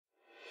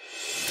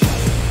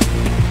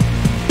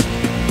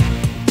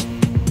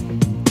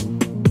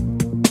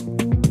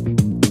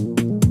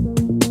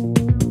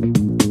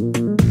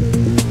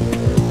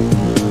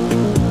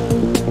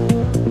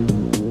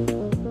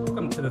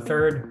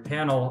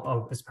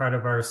as part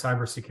of our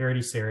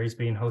cybersecurity series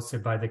being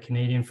hosted by the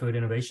Canadian Food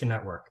Innovation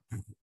Network.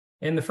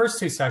 In the first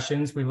two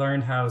sessions, we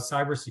learned how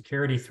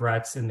cybersecurity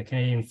threats in the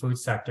Canadian food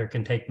sector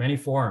can take many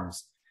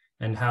forms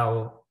and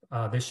how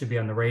this should be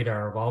on the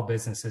radar of all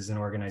businesses and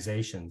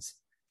organizations.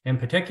 In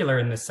particular,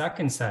 in the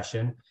second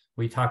session,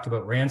 we talked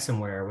about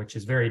ransomware, which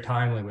is very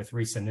timely with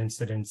recent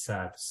incidents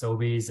at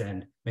Sobeys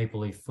and Maple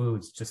Leaf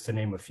Foods, just to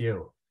name a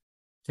few.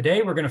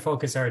 Today, we're going to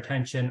focus our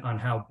attention on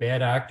how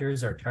bad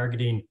actors are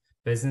targeting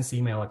business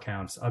email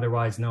accounts,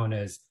 otherwise known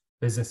as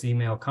business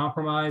email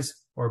compromise,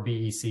 or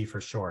BEC for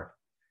short.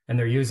 And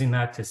they're using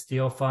that to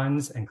steal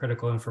funds and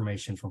critical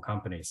information from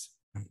companies.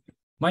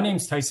 My name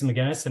is Tyson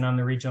McGinnis, and I'm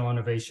the Regional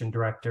Innovation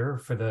Director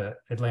for the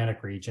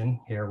Atlantic region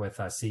here with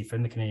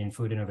CFIN, the Canadian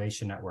Food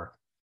Innovation Network.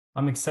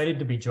 I'm excited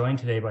to be joined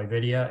today by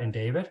Vidya and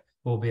David,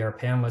 who will be our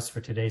panelists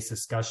for today's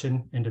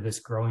discussion into this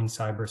growing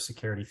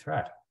cybersecurity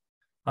threat.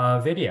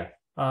 Vidya,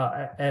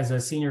 as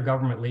a senior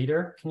government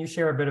leader, can you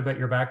share a bit about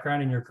your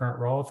background and your current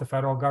role with the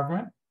federal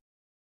government?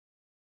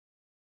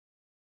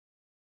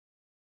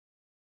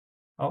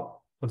 Oh,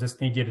 we'll just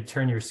need you to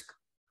turn your,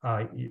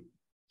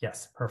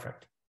 yes,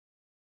 perfect.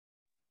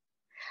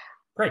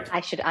 Great.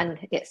 I should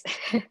yes.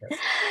 Yes.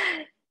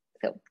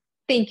 So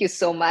thank you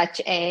so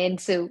much. And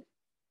so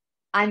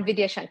I'm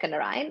Vidya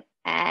Shankanarayan,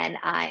 and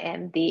I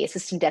am the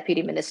Assistant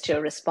Deputy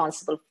Minister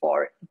responsible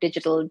for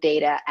digital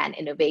data and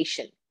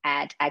innovation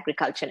at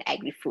Agriculture and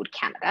Agri-Food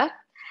Canada.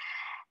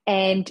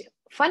 And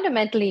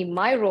fundamentally,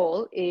 my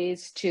role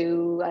is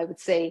to, I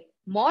would say,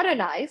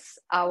 modernize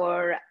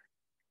our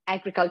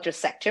agriculture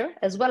sector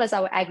as well as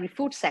our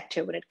agri-food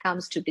sector when it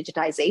comes to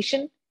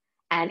digitization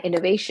and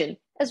innovation,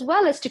 as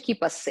well as to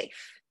keep us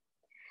safe.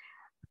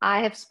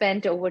 I have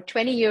spent over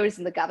 20 years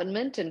in the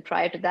government and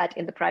prior to that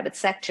in the private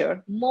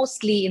sector,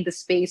 mostly in the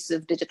space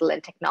of digital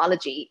and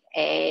technology.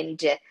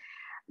 And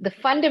the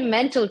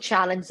fundamental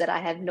challenge that I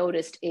have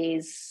noticed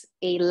is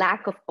a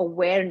lack of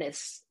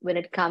awareness when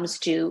it comes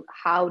to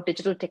how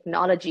digital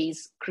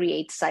technologies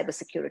create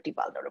cybersecurity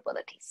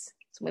vulnerabilities.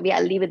 So maybe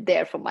I'll leave it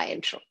there for my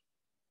intro.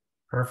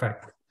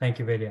 Perfect. Thank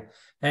you, Vidya.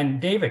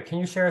 And David, can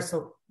you share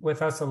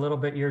with us a little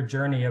bit your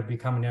journey of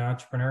becoming an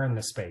entrepreneur in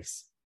this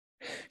space?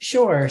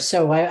 Sure.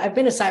 So I've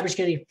been a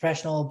cybersecurity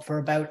professional for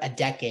about a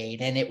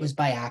decade, and it was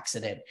by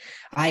accident.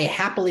 I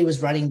happily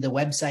was running the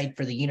website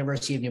for the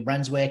University of New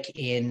Brunswick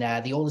in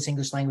the oldest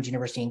English language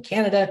university in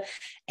Canada,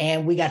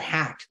 and we got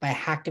hacked by a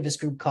hacktivist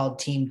group called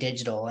Team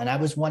Digital. And I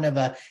was one of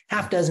a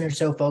half dozen or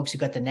so folks who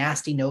got the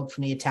nasty note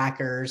from the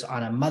attackers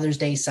on a Mother's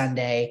Day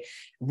Sunday,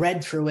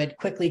 read through it,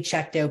 quickly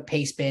checked out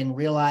Pastebin,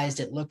 realized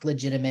it looked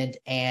legitimate,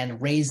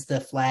 and raised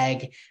the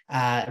flag,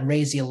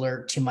 raised the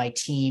alert to my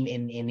team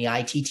in the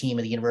IT team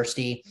of the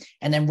university,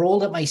 and then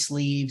rolled up my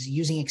sleeves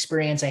using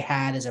experience I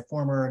had as a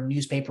former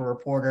newspaper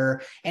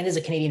reporter and as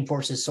a Canadian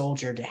Forces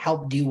soldier to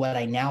help do what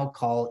I now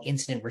call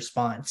incident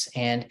response.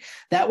 And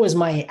that was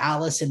my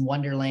Alice in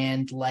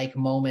Wonderland-like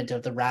moment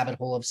of the rabbit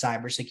hole of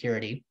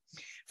cybersecurity.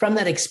 From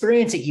that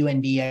experience at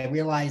UNB, I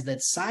realized that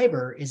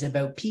cyber is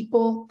about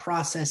people,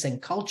 process,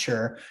 and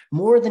culture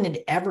more than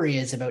it ever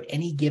is about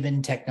any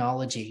given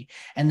technology.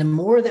 And the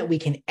more that we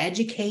can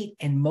educate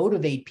and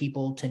motivate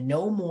people to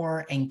know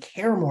more and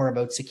care more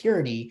about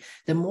security,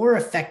 the more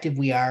effective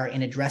we are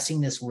in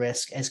addressing this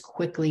risk as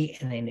quickly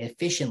and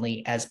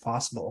efficiently as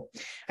possible.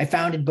 I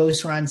founded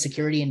Beauceron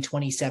Security in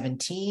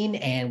 2017,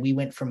 and we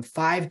went from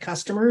 5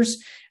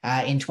 customers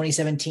in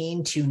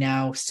 2017 to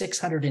now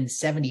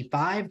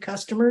 675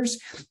 customers,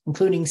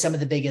 including some of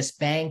the biggest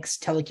banks,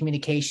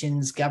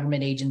 telecommunications,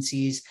 government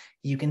agencies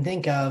you can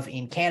think of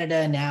in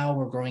Canada. Now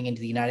we're growing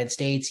into the United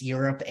States,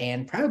 Europe,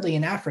 and proudly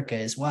in Africa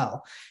as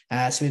well.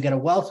 So we've got a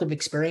wealth of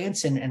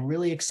experience and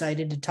really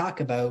excited to talk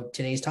about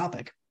today's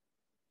topic.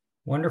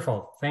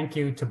 Wonderful. Thank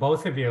you to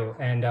both of you.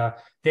 And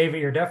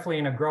David, you're definitely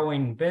in a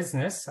growing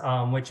business,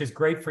 which is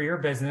great for your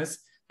business.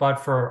 But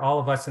for all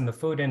of us in the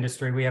food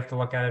industry, we have to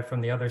look at it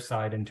from the other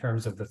side in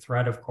terms of the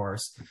threat, of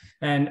course.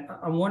 And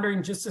I'm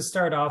wondering, just to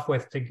start off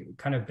with the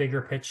kind of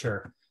bigger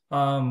picture,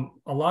 a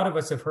lot of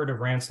us have heard of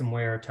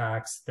ransomware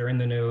attacks. They're in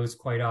the news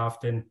quite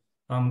often,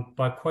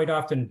 but quite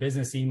often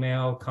business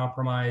email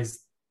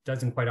compromise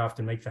doesn't quite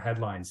often make the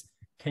headlines.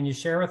 Can you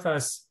share with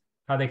us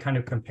how they kind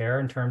of compare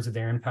in terms of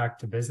their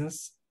impact to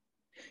business?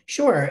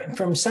 Sure.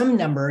 From some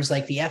numbers,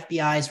 like the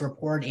FBI's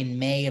report in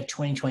May of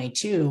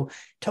 2022,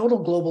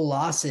 total global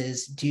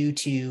losses due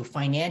to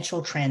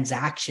financial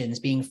transactions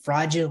being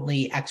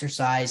fraudulently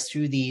exercised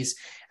through these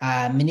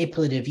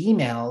manipulative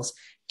emails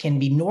can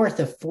be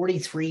north of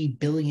 $43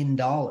 billion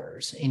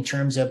in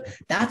terms of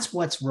that's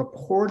what's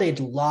reported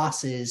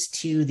losses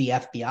to the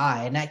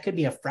FBI. And that could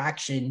be a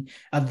fraction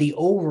of the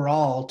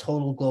overall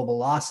total global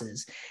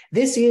losses.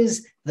 This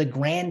is the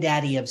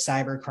granddaddy of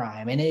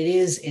cybercrime. And it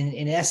is,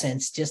 in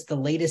essence, just the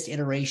latest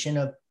iteration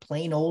of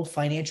plain old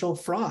financial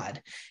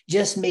fraud,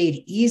 just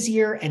made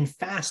easier and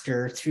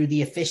faster through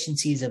the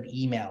efficiencies of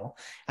email.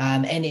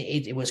 And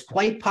it was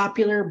quite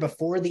popular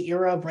before the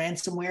era of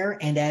ransomware.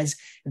 And as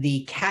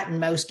the cat and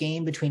mouse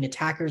game between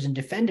attackers and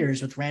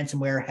defenders with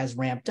ransomware has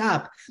ramped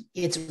up,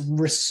 it's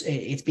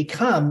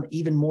become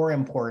even more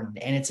important.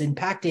 And it's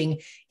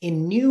impacting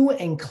in new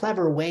and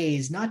clever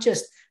ways, not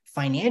just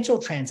financial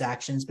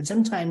transactions, but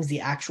sometimes the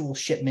actual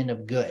shipment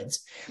of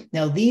goods.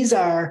 Now, these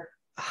are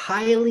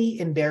highly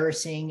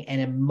embarrassing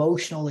and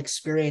emotional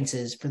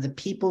experiences for the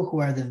people who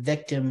are the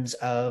victims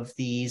of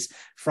these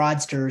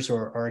fraudsters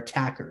or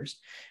attackers.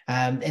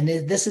 And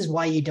this is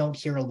why you don't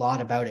hear a lot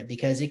about it,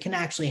 because it can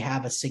actually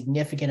have a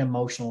significant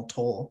emotional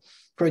toll.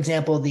 For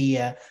example,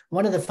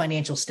 one of the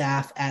financial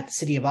staff at the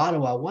City of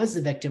Ottawa was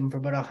the victim for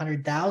about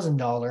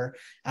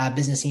 $100,000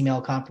 business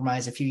email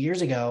compromise a few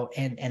years ago,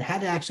 and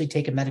had to actually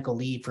take a medical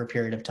leave for a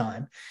period of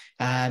time.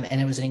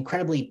 And it was an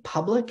incredibly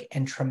public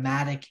and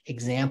traumatic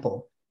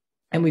example.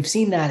 And we've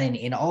seen that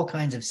in all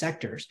kinds of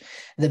sectors.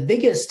 The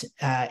biggest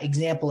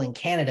example in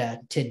Canada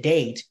to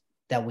date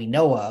that we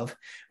know of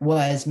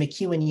was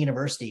MacEwan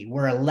University,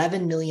 where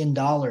 $11 million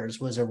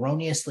was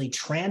erroneously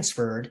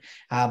transferred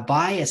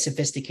by a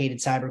sophisticated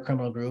cyber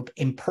criminal group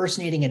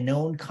impersonating a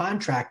known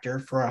contractor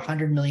for a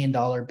 $100 million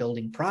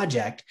building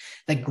project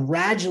that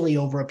gradually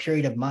over a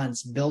period of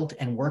months built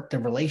and worked the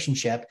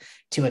relationship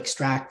to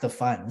extract the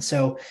funds.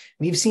 So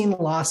we've seen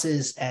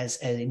losses as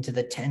into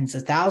the tens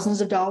of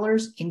thousands of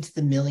dollars, into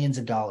the millions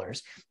of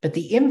dollars. But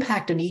the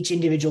impact on each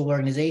individual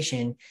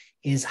organization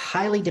is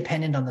highly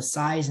dependent on the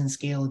size and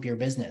scale of your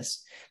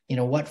business. You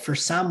know, what for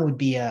some would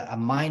be a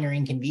minor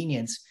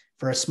inconvenience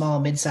for a small,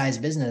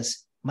 mid-sized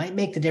business might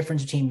make the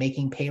difference between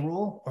making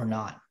payroll or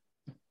not.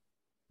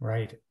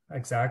 Right,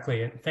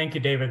 exactly. And thank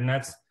you, David. And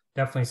that's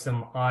definitely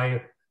some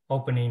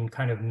eye-opening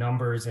kind of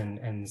numbers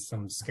and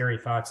some scary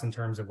thoughts in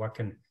terms of what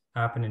can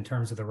happen in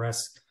terms of the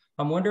risk.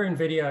 I'm wondering,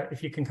 Vidya,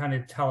 if you can kind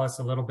of tell us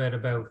a little bit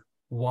about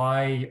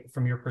why,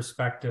 from your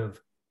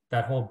perspective,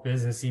 that whole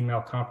business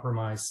email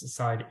compromise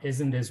side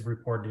isn't as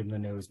reported in the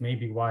news,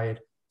 maybe why it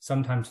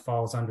sometimes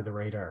falls under the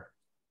radar.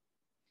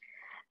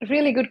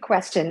 Really good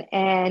question.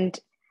 And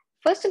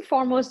first and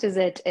foremost is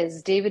that,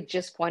 as David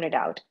just pointed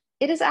out,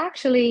 it is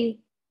actually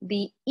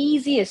the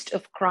easiest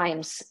of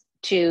crimes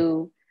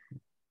to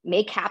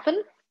make happen.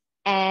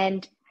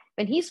 And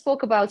when he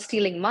spoke about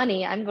stealing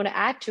money, I'm going to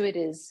add to it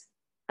is,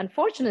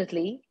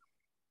 unfortunately,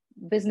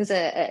 business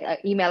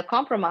email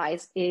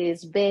compromise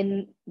has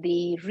been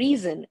the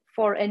reason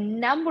for a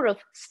number of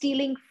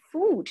stealing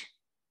food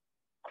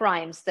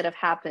crimes that have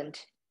happened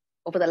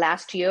over the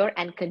last year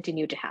and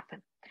continue to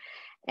happen.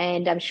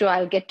 And I'm sure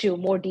I'll get to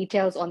more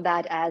details on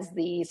that as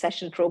the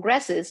session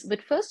progresses.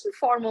 But first and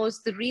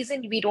foremost, the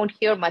reason we don't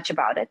hear much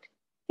about it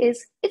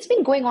is it's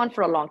been going on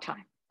for a long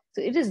time.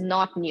 So it is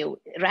not new.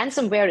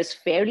 Ransomware is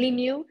fairly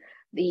new.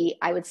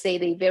 I would say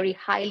the very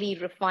highly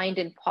refined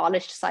and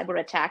polished cyber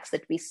attacks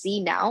that we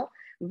see now,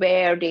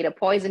 where data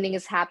poisoning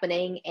is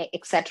happening,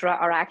 et cetera,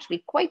 are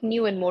actually quite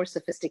new and more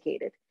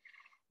sophisticated.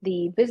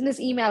 The business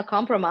email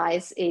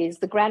compromise is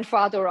the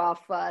grandfather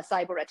of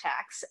cyber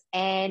attacks.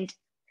 And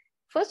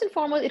first and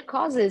foremost, it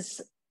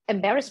causes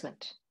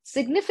embarrassment,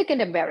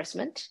 significant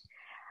embarrassment,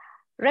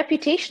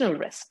 reputational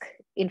risk.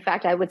 In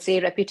fact, I would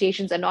say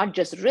reputations are not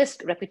just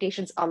risk,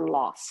 reputations are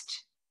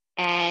lost.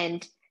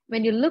 And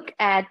when you look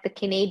at the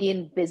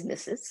Canadian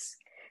businesses,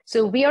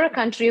 so we are a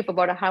country of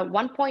about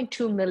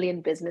 1.2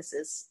 million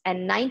businesses,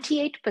 and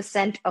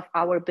 98% of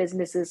our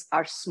businesses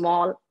are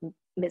small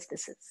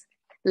businesses,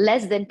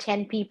 less than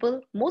 10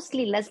 people,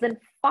 mostly less than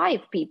 5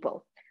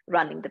 people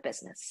running the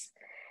business.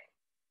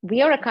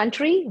 We are a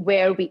country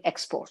where we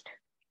export.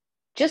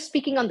 Just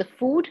speaking on the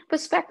food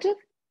perspective,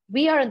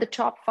 we are in the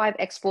top 5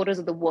 exporters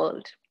of the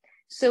world.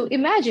 So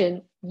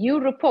imagine you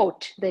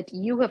report that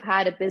you have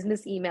had a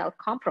business email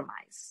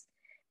compromise.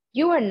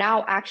 You are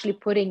now actually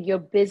putting your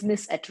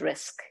business at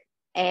risk,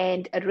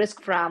 and at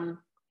risk from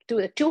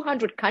the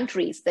 200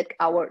 countries that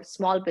our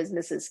small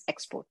businesses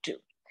export to.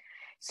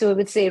 So I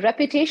would say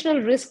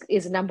reputational risk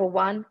is number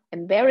one,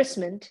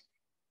 embarrassment.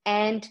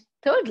 And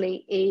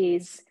thirdly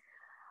is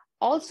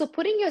also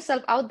putting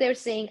yourself out there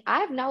saying,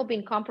 I've now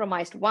been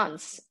compromised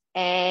once,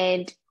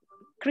 and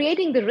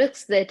creating the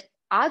risks that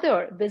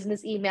other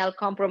business email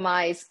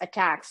compromise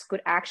attacks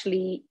could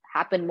actually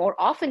happen more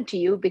often to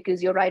you,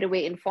 because you're right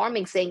away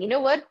informing, saying, you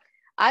know what,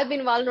 I've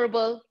been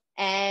vulnerable,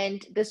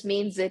 and this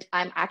means that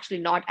I'm actually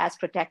not as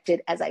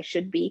protected as I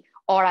should be,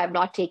 or I've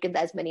not taken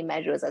as many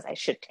measures as I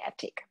should have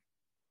taken.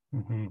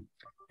 Mm-hmm.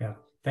 Yeah,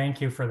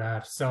 thank you for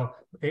that. So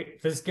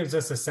this gives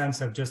us a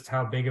sense of just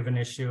how big of an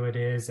issue it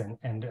is,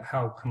 and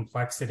how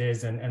complex it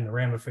is, and the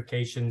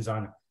ramifications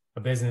on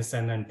a business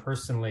and then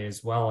personally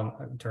as well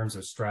in terms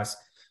of stress.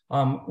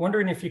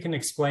 Wondering if you can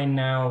explain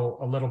now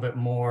a little bit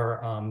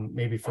more,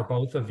 maybe for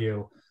both of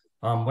you,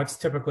 what's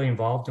typically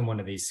involved in one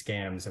of these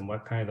scams, and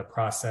what kind of the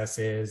process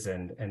is,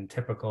 and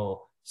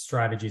typical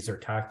strategies or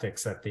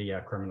tactics that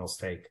the criminals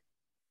take.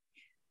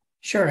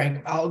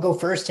 Sure, I'll go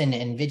first,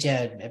 and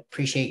Vidya,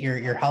 appreciate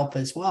your help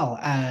as well.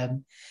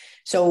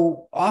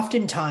 So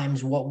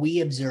oftentimes what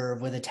we observe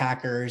with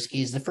attackers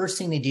is the first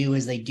thing they do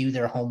is they do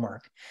their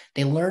homework.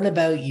 They learn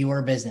about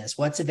your business,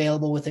 what's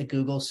available with a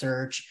Google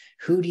search,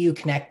 who do you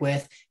connect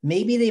with?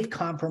 Maybe they've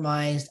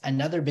compromised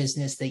another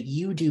business that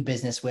you do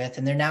business with,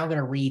 and they're now going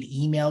to read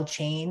email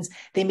chains.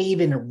 They may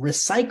even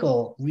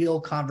recycle real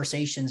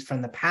conversations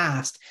from the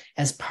past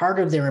as part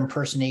of their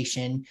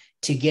impersonation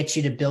to get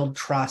you to build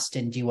trust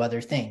and do other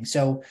things.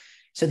 So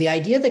the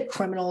idea that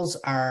criminals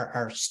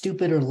are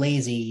stupid or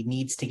lazy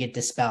needs to get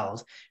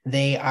dispelled.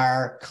 They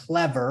are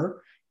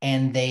clever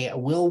and they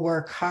will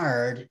work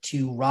hard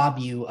to rob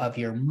you of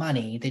your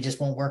money. They just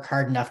won't work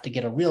hard enough to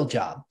get a real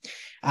job.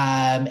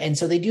 And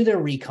so they do their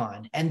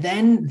recon, and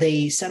then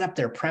they set up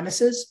their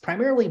premises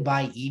primarily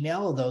by email,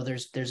 although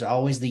there's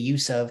always the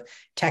use of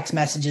text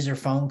messages or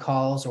phone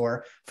calls,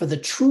 or for the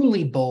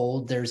truly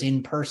bold, there's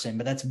in person,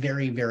 but that's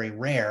very, very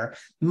rare.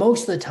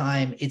 Most of the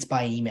time it's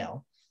by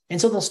email. And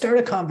so they'll start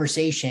a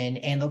conversation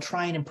and they'll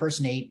try and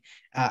impersonate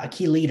a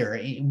key leader.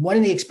 One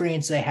of the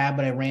experiences I had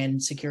when I ran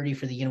security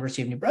for the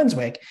University of New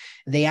Brunswick,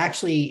 they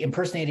actually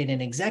impersonated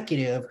an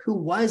executive who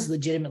was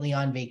legitimately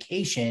on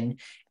vacation,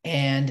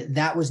 and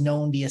that was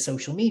known via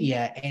social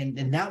media.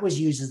 And that was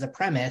used as the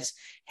premise.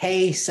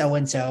 Hey,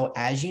 so-and-so,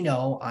 as you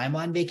know, I'm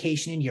on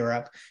vacation in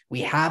Europe.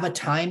 We have a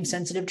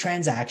time-sensitive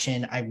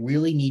transaction. I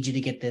really need you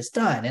to get this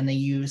done. And they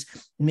use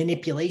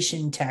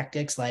manipulation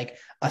tactics like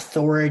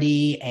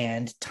authority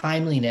and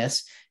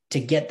timeliness to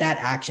get that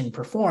action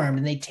performed.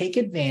 And they take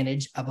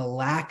advantage of a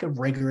lack of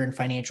rigor in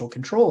financial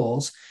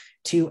controls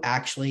to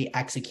actually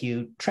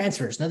execute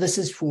transfers. Now, this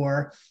is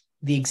for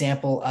the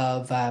example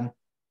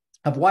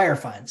of wire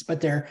funds, but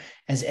there,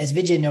 as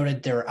Vijay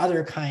noted, there are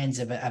other kinds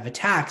of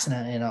attacks,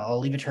 and I'll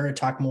leave it to her to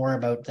talk more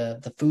about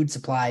the food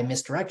supply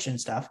misdirection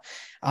stuff.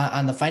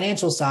 On the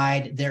financial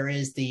side, there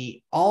is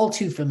the all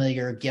too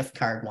familiar gift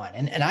card one,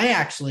 and I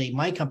actually,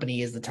 my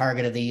company is the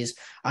target of these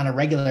on a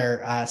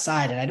regular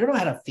side, and I don't know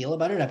how to feel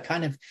about it. I'm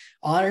kind of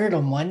honored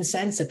on one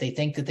sense that they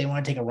think that they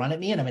want to take a run at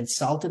me, and I'm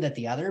insulted at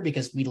the other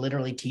because we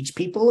literally teach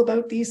people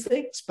about these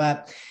things.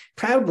 But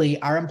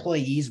proudly, our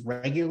employees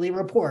regularly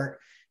report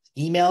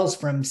emails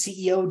from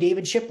CEO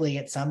David Shipley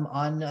at some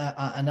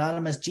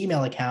anonymous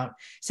Gmail account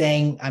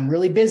saying, I'm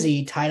really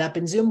busy, tied up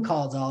in Zoom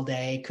calls all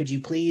day. Could you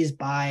please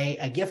buy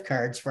gift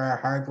cards for our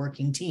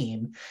hardworking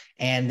team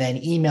and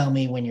then email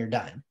me when you're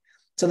done?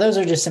 So those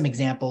are just some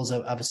examples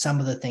of some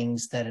of the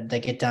things that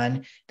get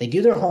done. They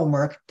do their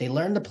homework, they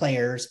learn the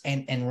players,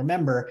 and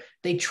remember,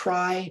 they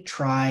try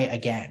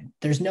again.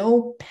 There's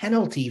no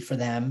penalty for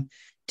them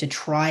to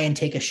try and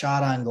take a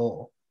shot on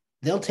goal.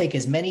 They'll take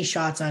as many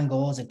shots on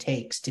goal as it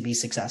takes to be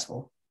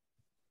successful.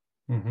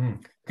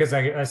 Because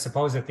I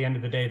suppose at the end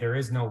of the day, there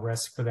is no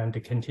risk for them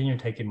to continue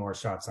taking more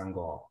shots on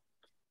goal.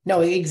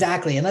 No,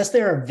 exactly. Unless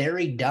they're a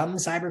very dumb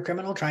cyber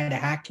criminal trying to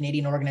hack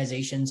Canadian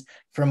organizations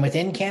from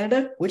within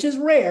Canada, which is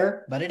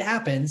rare, but it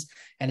happens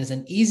and is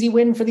an easy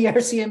win for the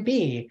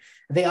RCMP.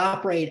 They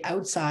operate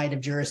outside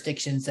of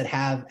jurisdictions that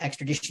have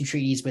extradition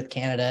treaties with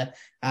Canada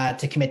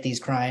to commit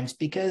these crimes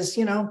because,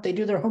 they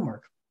do their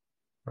homework.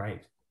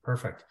 Right.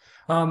 Perfect.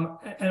 And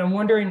I'm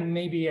wondering,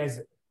 maybe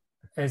as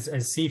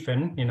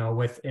CFIN,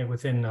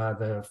 within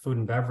the food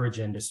and beverage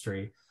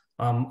industry,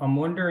 I'm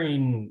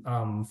wondering,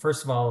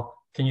 first of all,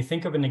 can you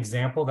think of an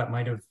example that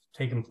might have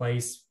taken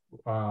place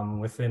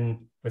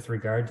with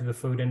regard to the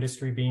food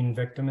industry being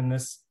victim in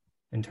this,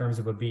 in terms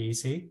of a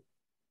BEC?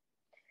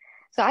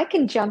 So I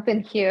can jump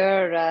in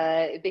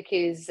here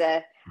because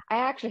I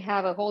actually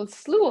have a whole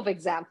slew of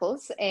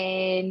examples,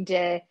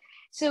 and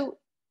so.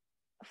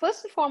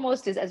 First and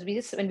foremost is,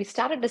 when we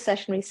started the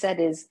session, we said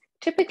is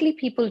typically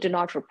people do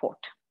not report,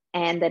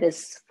 and that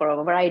is for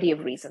a variety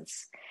of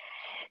reasons.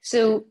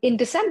 So in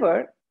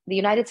December, the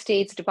United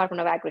States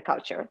Department of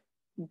Agriculture,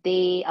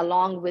 they,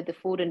 along with the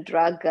Food and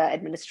Drug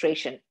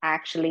Administration,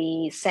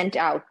 actually sent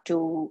out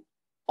to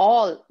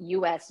all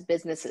US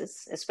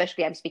businesses,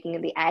 especially I'm speaking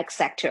in the ag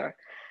sector,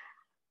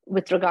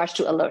 with regards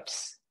to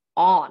alerts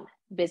on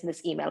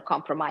business email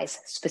compromise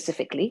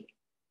specifically.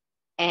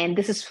 And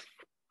this is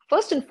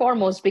first and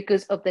foremost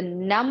because of the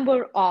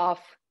number of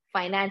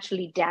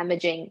financially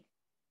damaging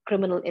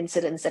criminal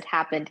incidents that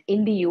happened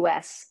in the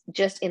US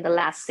just in the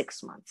last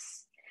 6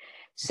 months.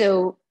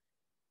 So,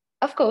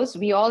 of course,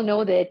 we all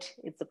know that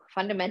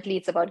fundamentally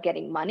it's about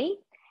getting money.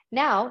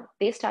 Now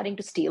they're starting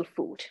to steal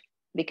food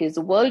because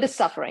the world is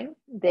suffering.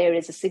 There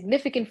is a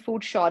significant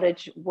food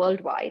shortage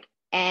worldwide.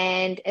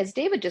 And as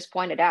David just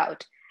pointed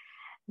out,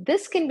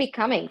 this can be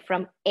coming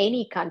from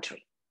any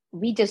country.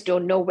 We just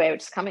don't know where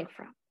it's coming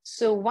from.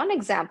 So one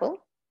example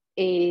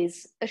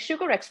is a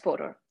sugar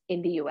exporter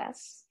in the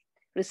US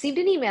received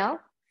an email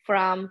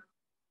from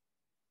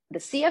the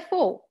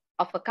CFO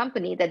of a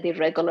company that they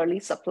regularly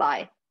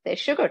supply their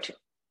sugar to.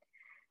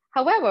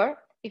 However,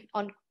 if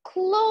on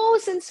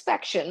close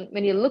inspection,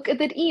 when you look at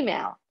that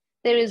email,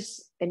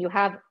 and you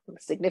have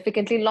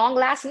significantly long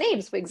last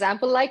names, for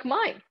example, like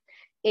mine,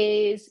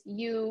 is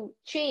you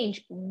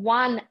change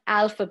one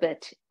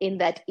alphabet in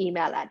that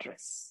email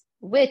address,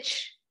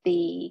 which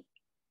the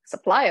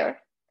supplier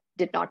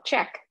did not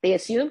check. They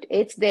assumed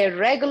it's their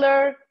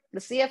regular, the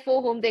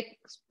CFO whom they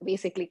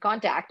basically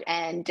contact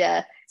and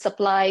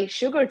supply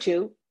sugar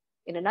to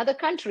in another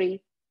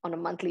country on a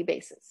monthly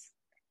basis.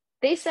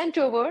 They sent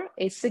over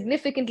a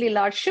significantly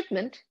large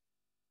shipment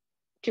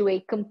to a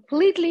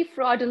completely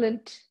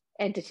fraudulent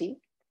entity.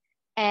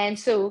 And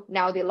so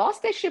now they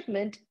lost their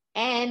shipment,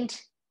 and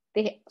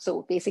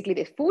so basically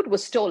their food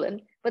was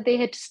stolen, but they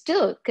had to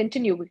still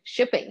continue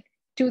shipping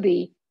to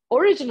the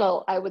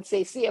original, I would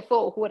say,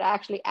 CFO who had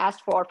actually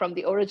asked for from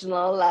the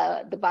original,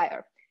 the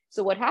buyer.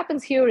 So what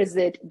happens here is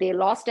that they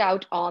lost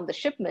out on the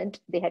shipment.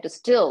 They had to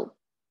still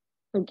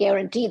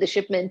guarantee the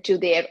shipment to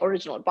their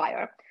original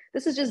buyer.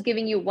 This is just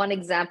giving you one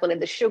example in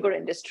the sugar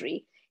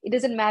industry. It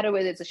doesn't matter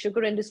whether it's a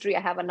sugar industry.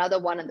 I have another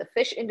one in the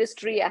fish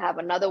industry. I have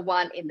another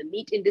one in the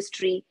meat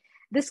industry.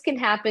 This can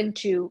happen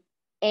to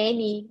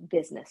any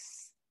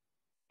business.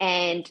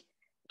 And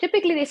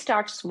typically they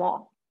start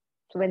small.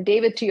 So when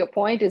David, to your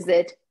point, is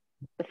that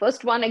the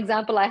first one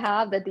example I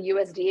have that the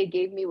USDA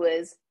gave me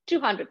was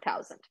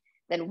 200,000.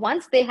 Then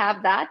once they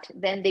have that,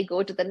 then they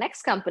go to the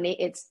next company,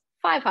 it's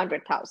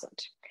 500,000.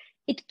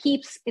 It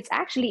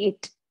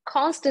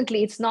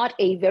constantly, it's not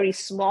a very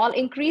small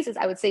increase.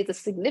 I would say it's a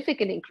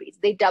significant increase.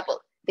 They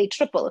double, they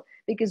triple,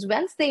 because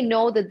once they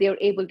know that they're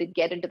able to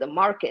get into the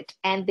market,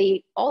 and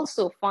they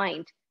also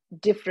find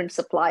different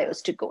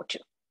suppliers to go to.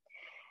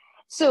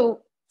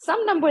 So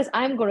some numbers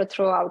I'm going to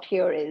throw out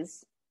here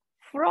is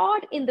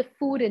fraud in the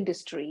food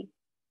industry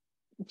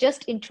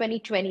just in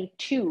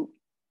 2022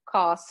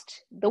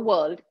 cost the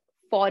world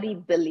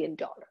 $40 billion.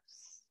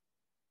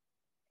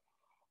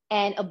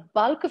 And a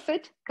bulk of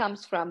it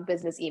comes from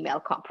business email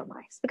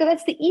compromise, because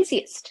that's the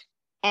easiest.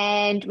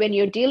 And when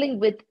you're dealing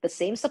with the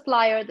same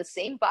supplier, the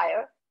same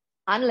buyer,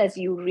 unless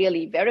you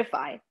really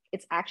verify,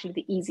 it's actually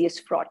the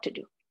easiest fraud to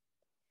do.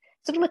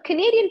 So from a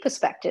Canadian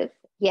perspective,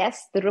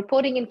 yes, the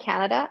reporting in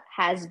Canada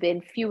has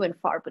been few and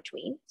far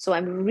between. So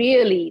I'm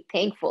really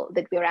thankful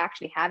that we're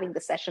actually having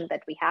the session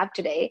that we have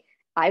today.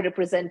 I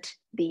represent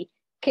the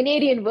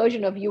Canadian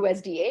version of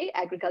USDA,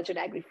 Agriculture and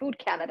Agri-Food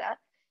Canada.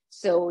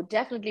 So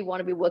definitely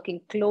want to be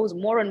working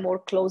more and more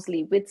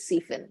closely with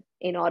CFIN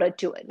in order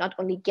to not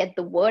only get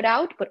the word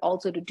out, but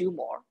also to do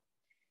more.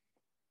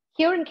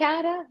 Here in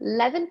Canada,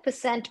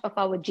 11% of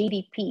our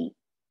GDP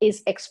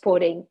is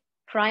exporting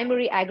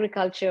primary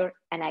agriculture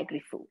and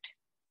agri-food.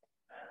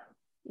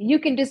 You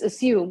can just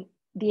assume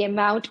the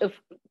amount of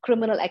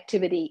criminal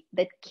activity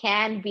that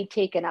can be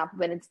taken up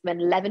when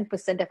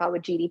 11% of our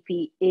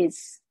GDP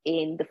is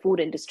in the food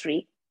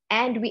industry,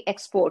 and we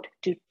export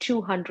to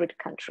 200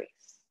 countries.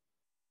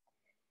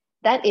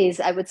 That is,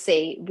 I would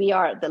say, we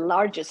are the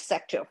largest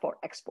sector for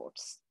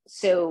exports.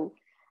 So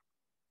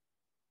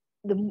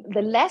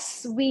the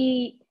less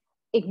we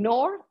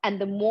ignore and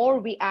the more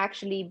we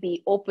actually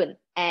be open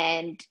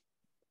and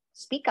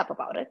speak up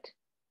about it.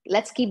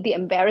 Let's keep the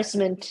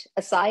embarrassment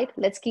aside.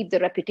 Let's keep the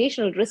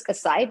reputational risk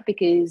aside,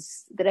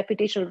 because the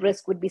reputational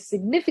risk would be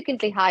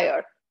significantly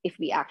higher if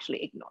we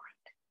actually ignore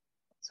it.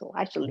 So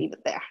I shall leave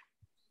it there.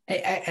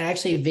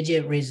 Actually,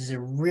 Vidya raises a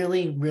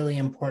really, really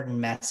important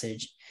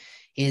message,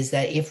 is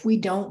that if we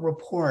don't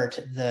report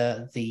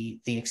the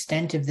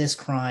extent of this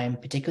crime,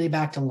 particularly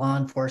back to law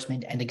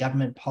enforcement and to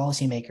government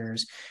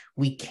policymakers,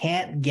 we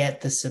can't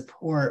get the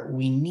support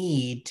we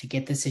need to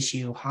get this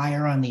issue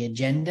higher on the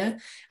agenda,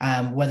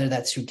 whether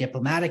that's through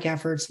diplomatic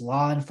efforts,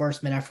 law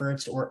enforcement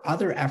efforts, or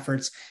other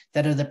efforts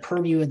that are the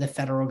purview of the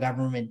federal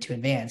government to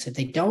advance. If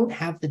they don't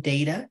have the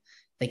data,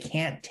 they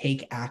can't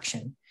take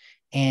action.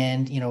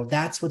 And,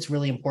 that's what's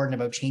really important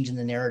about changing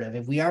the narrative.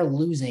 If we are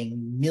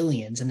losing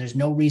millions, and there's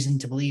no reason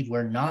to believe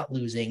we're not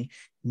losing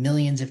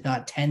millions, if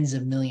not tens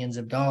of millions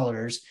of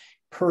dollars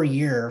per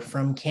year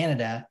from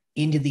Canada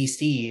into these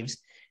thieves,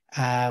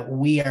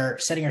 we are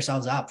setting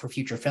ourselves up for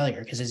future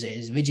failure. Because as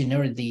Vijay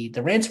noted, the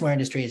ransomware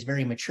industry is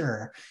very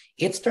mature.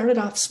 It started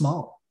off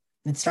small.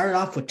 It started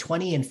off with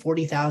 $20,000 and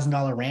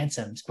 $40,000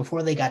 ransoms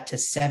before they got to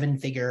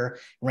 7-figure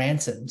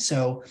ransoms.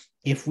 So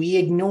if we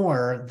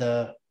ignore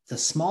the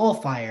small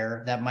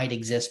fire that might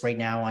exist right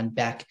now on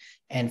BEC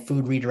and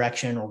food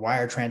redirection or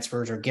wire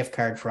transfers or gift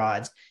card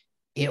frauds,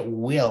 it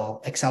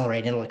will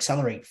accelerate. It'll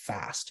accelerate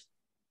fast.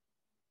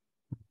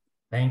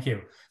 Thank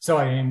you. So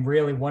I mean,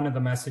 really one of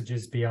the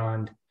messages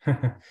beyond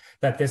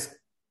that this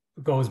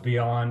goes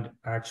beyond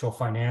actual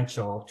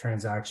financial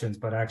transactions,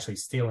 but actually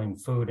stealing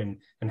food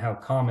and how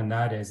common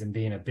that is and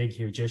being a big,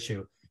 huge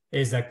issue,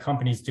 is that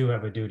companies do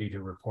have a duty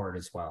to report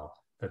as well,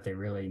 that they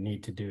really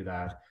need to do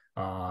that.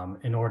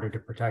 In order to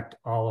protect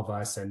all of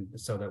us, and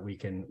so that we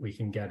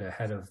can get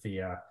ahead of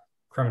the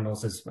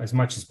criminals as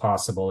much as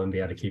possible and be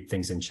able to keep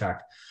things in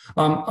check.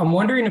 I'm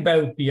wondering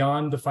about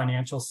beyond the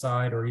financial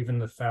side or even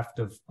the theft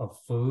of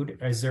food.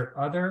 Is there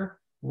other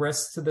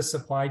risks to the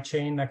supply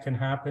chain that can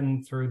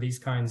happen through these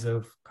kinds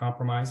of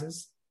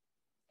compromises?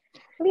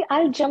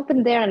 I'll jump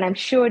in there, and I'm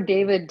sure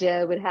David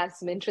would have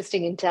some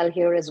interesting intel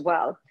here as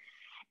well.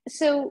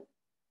 So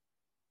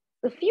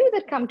the few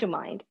that come to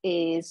mind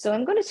is, so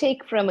I'm going to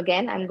take from,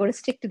 again, I'm going to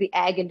stick to the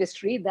ag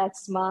industry.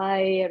 That's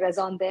my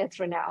raison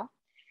d'etre now.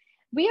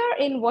 We are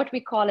in what we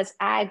call as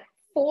ag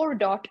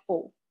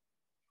 4.0,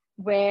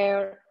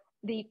 where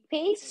the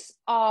pace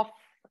of,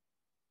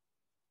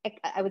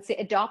 I would say,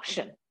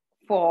 adoption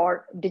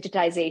for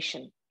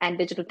digitization and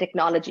digital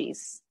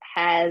technologies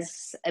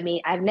has, I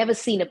mean, I've never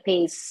seen a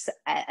pace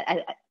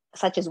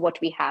such as what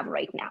we have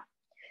right now,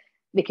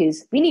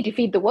 because we need to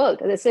feed the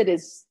world. As I said,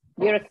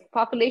 we're a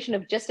population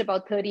of just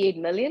about 38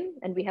 million,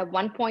 and we have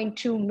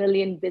 1.2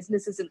 million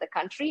businesses in the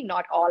country,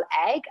 not all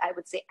ag. I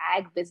would say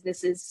ag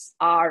businesses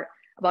are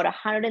about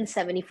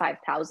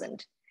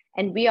 175,000.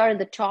 And we are in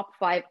the top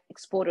 5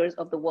 exporters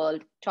of the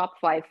world, top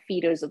 5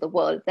 feeders of the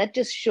world. That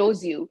just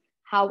shows you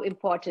how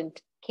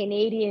important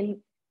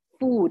Canadian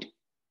food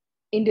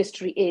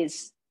industry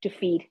is to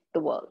feed the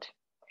world.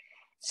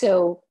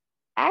 So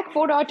Ag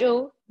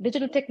 4.0,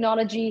 digital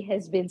technology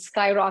has been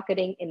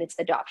skyrocketing in its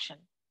adoption.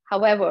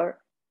 However,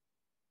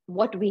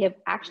 what we have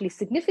actually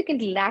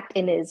significantly lacked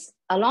in is,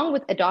 along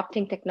with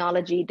adopting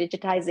technology,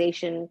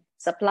 digitization,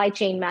 supply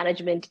chain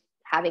management,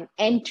 having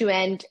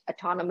end-to-end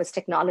autonomous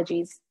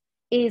technologies,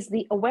 is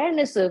the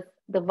awareness of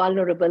the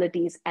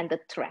vulnerabilities and the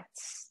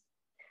threats.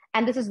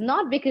 And this is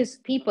not because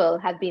people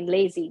have been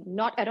lazy,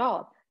 not at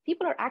all.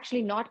 People are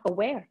actually not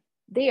aware.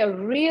 They are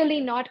really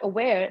not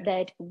aware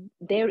that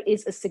there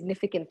is a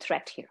significant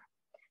threat here.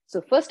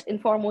 So first and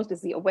foremost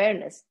is the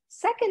awareness.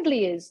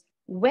 Secondly is,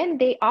 when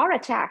they are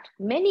attacked,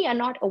 many are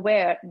not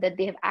aware that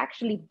they have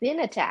actually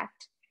been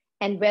attacked,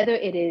 and whether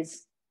it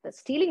is the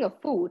stealing of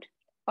food,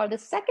 or the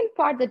second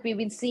part that we've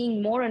been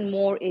seeing more and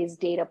more is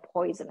data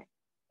poisoning.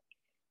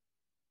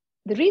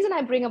 The reason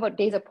I bring about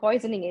data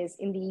poisoning is,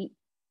 in the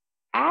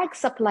ag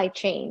supply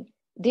chain,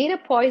 data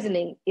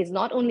poisoning is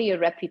not only a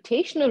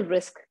reputational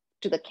risk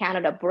to the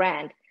Canada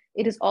brand,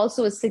 it is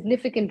also a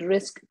significant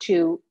risk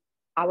to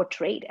our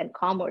trade and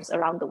commerce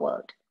around the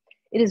world.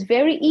 It is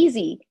very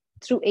easy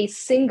through a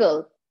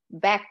single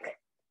BEC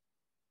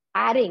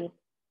adding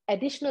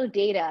additional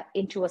data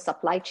into a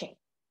supply chain.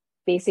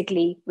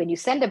 Basically, when you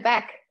send a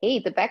BEC, hey,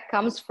 the BEC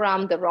comes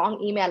from the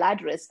wrong email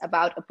address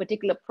about a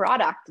particular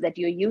product that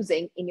you're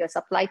using in your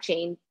supply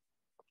chain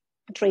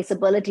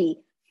traceability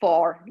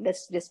for,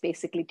 let's just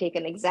basically take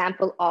an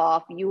example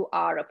of, you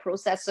are a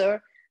processor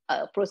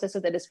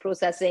that is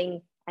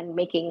processing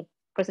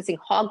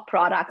hog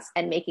products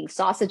and making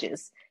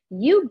sausages.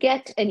 You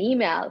get an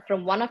email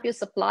from one of your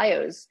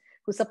suppliers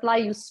who supply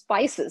you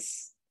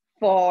spices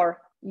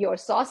for your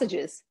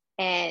sausages,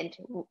 and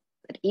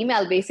that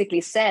email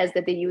basically says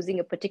that they're using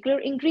a particular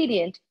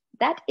ingredient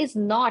that is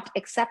not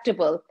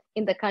acceptable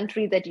in the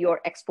country that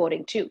you're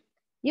exporting to.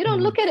 You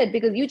don't look at it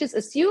because you just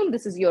assume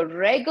this is your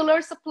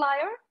regular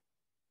supplier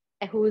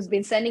who has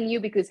been sending you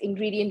because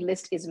ingredient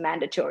list is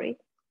mandatory.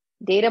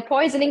 Data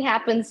poisoning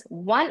happens,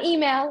 one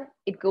email,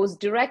 it goes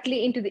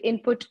directly into the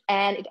input,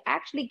 and it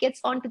actually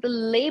gets onto the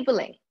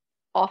labeling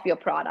of your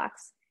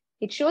products.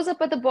 It shows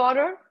up at the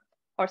border,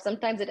 or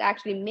sometimes it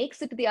actually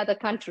makes it to the other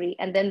country,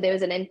 and then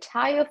there's an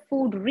entire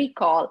food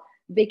recall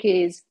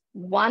because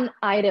one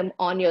item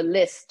on your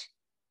list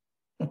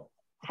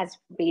has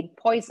been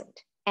poisoned.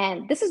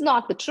 And this is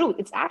not the truth.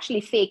 It's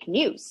actually fake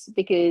news,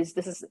 because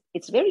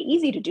it's very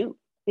easy to do,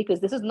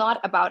 because this is not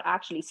about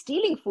actually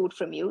stealing food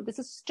from you. This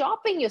is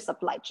stopping your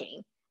supply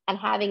chain and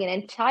having an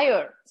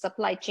entire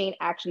supply chain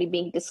actually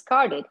being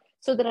discarded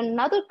so that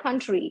another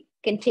country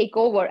can take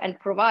over and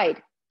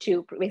provide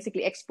to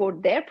basically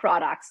export their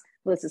products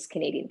versus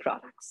Canadian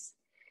products.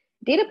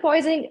 Data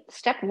poisoning,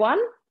 step 1,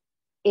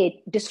 it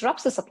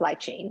disrupts the supply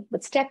chain.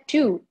 But step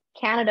 2,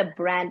 Canada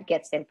brand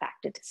gets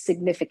impacted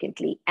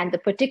significantly. And the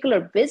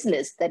particular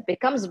business that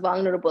becomes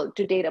vulnerable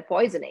to data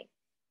poisoning,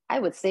 I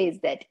would say, is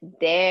that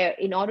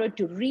in order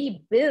to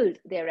rebuild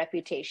their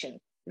reputation,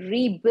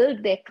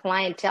 rebuild their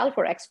clientele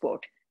for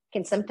export,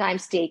 can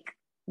sometimes take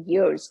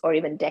years or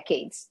even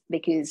decades,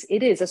 because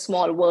it is a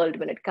small world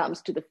when it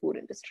comes to the food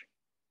industry.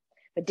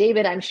 But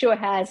David, I'm sure,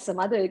 has some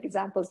other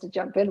examples to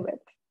jump in with.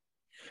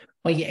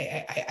 Well,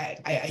 yeah,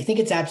 I think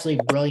it's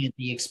absolutely brilliant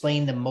that you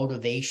explain the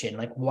motivation.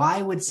 Like,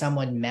 why would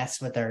someone mess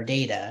with our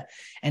data?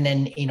 And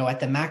then, at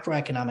the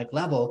macroeconomic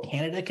level,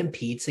 Canada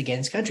competes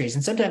against countries,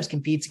 and sometimes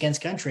competes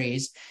against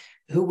countries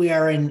who we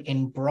are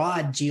in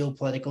broad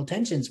geopolitical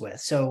tensions with.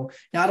 So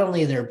not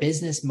only are there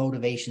business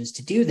motivations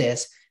to do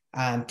this,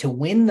 to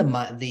win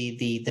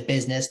the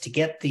business, to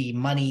get the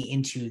money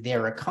into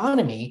their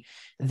economy,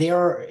 there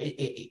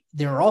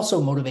are also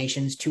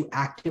motivations to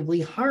actively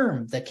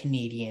harm the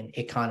Canadian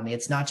economy.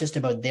 It's not just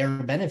about their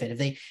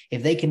benefit.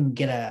 If they can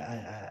get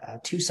a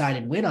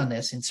two-sided win on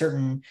this, in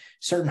certain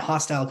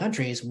hostile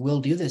countries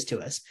will do this to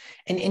us.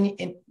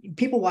 And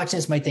people watching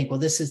this might think, well,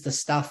 this is the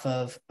stuff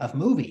of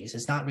movies.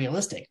 It's not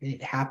realistic.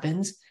 It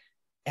happens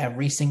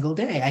every single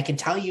day. I can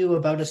tell you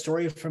about a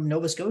story from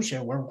Nova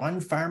Scotia where one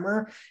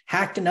farmer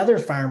hacked another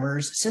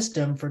farmer's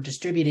system for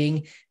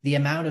distributing the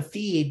amount of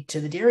feed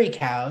to the dairy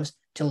cows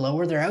to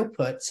lower their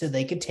output so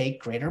they could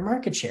take greater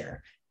market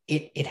share.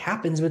 It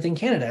happens within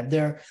Canada.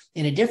 There,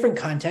 in a different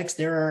context,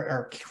 there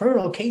are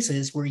criminal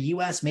cases where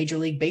U.S. Major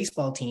League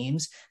Baseball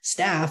teams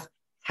staff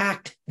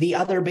hacked the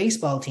other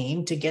baseball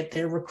team to get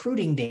their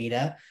recruiting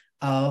data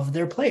of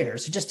their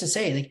players. So just to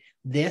say, like,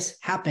 this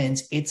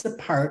happens, it's a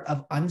part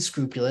of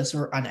unscrupulous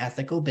or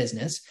unethical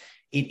business.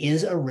 It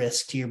is a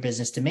risk to your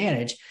business to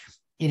manage.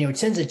 It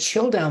sends a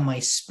chill down my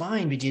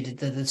spine, but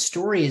the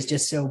story is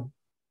just so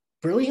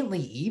brilliantly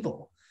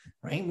evil,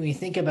 right? When you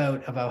think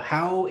about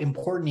how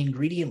important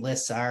ingredient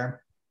lists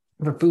are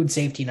for food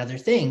safety and other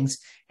things,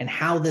 and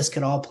how this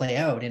could all play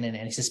out. And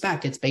I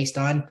suspect it's based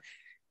on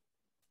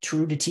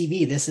true to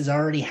TV. This has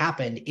already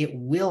happened. It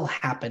will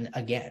happen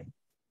again.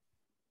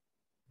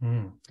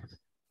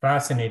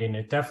 Fascinating.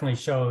 It definitely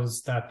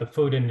shows that the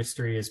food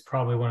industry is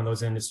probably one of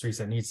those industries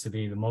that needs to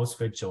be the most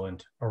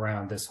vigilant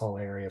around this whole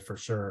area for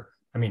sure.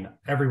 I mean,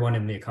 everyone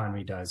in the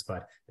economy does,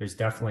 but there's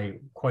definitely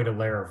quite a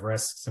layer of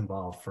risks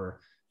involved for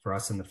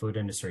us in the food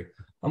industry.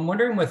 I'm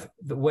wondering, with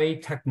the way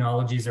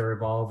technologies are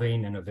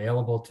evolving and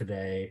available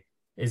today,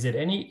 is it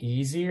any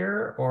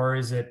easier, or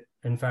is it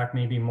in fact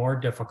maybe more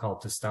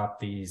difficult to stop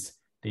these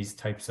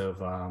types of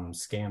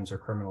scams or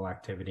criminal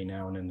activity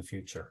now and in the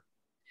future?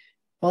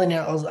 Well, and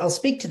I'll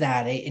speak to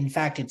that. In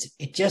fact,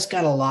 it just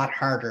got a lot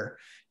harder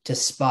to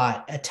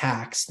spot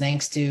attacks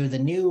thanks to the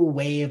new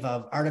wave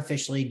of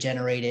artificially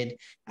generated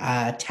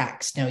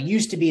text. Now, it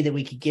used to be that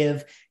we could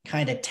give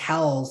kind of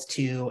tells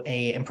to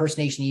a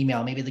impersonation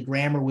email. Maybe the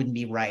grammar wouldn't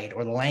be right,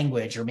 or the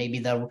language, or maybe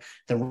the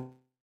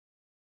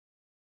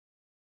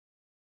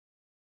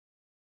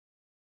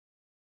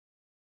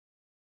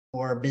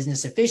or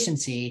business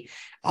efficiency.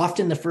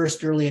 Often the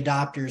first early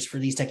adopters for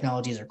these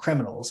technologies are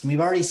criminals. And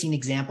we've already seen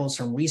examples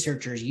from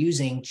researchers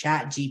using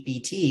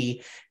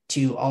ChatGPT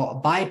to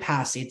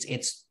bypass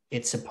its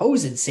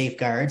supposed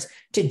safeguards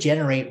to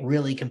generate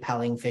really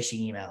compelling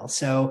phishing emails.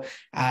 So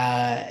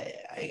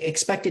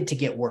expect it to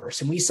get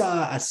worse. And we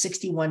saw a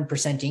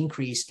 61%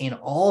 increase in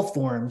all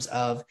forms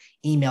of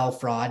email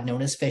fraud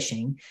known as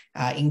phishing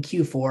in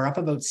Q4, up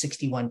about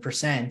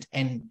 61%.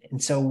 And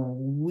so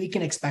we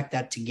can expect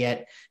that to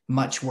get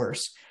much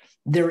worse.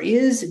 There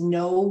is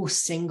no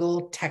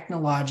single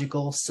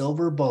technological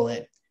silver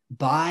bullet.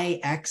 Buy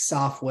X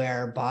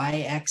software,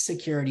 buy X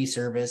security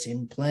service,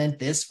 implement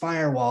this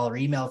firewall or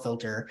email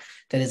filter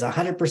that is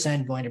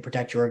 100% going to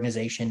protect your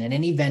organization. And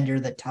any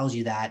vendor that tells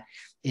you that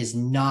is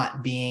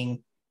not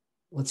being,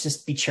 let's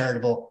just be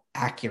charitable,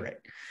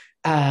 accurate.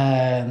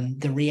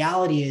 The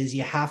reality is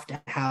you have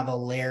to have a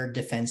layered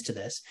defense to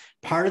this.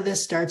 Part of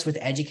this starts with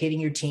educating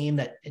your team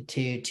that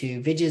to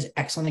Vijay's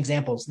excellent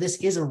examples. This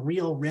is a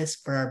real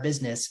risk for our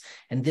business,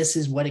 and this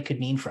is what it could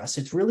mean for us.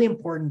 It's really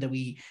important that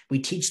we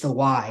teach the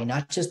why,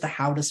 not just the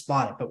how to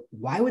spot it, but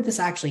why would this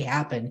actually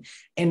happen?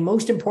 And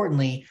most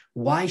importantly,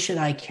 why should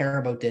I care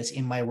about this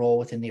in my role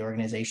within the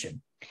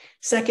organization?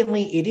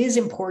 Secondly, it is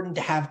important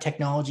to have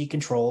technology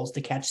controls to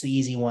catch the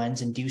easy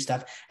ones and do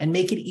stuff and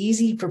make it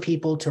easy for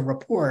people to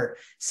report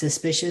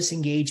suspicious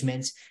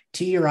engagements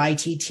to your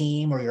IT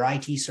team or your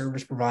IT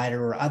service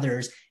provider or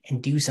others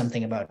and do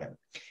something about it.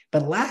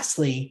 But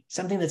lastly,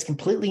 something that's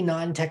completely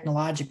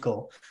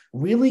non-technological,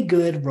 really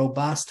good,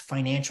 robust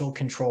financial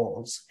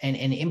controls and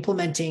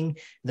implementing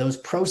those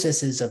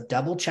processes of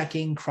double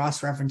checking,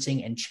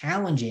 cross-referencing, and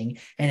challenging,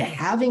 and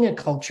having a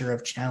culture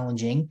of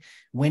challenging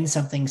when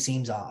something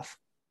seems off.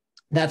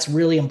 That's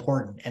really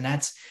important. And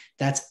that's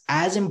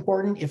as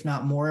important, if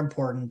not more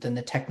important, than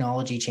the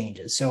technology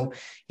changes. So,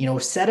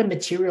 set a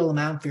material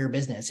amount for your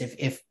business.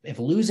 If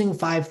losing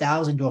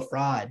 5,000 to a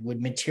fraud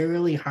would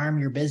materially harm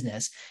your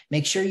business,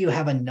 make sure you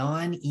have a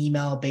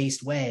non-email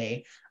based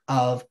way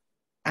of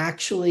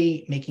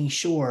actually making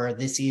sure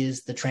this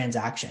is the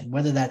transaction,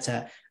 whether that's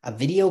a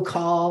video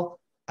call,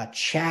 a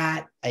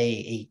chat,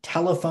 a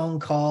telephone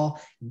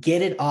call.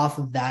 Get it off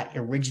of that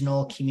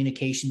original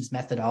communications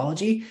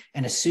methodology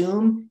and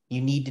assume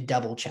you need to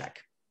double check.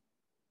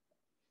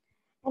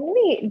 And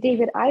maybe,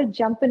 David, I'll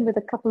jump in with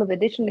a couple of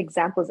additional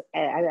examples.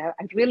 I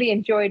really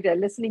enjoyed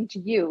listening to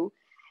you.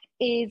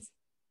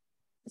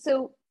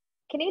 So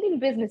Canadian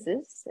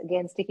businesses,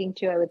 again, sticking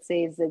to, I would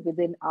say, is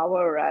within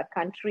our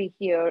country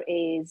here,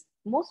 is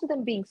most of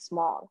them being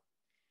small.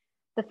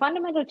 The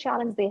fundamental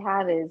challenge they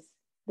have is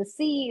the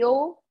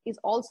CEO is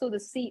also the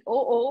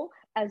COO,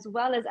 as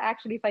well as,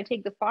 actually, if I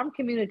take the farm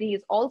community,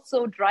 is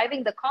also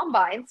driving the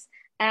combines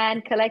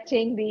and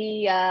collecting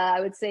the, I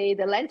would say,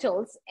 the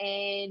lentils.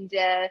 And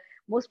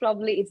most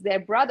probably it's their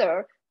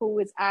brother who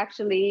is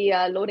actually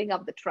loading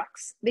up the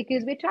trucks.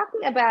 Because we're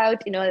talking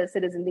about, as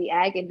it is in the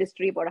ag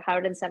industry, about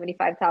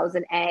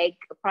 175,000 ag,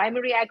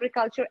 primary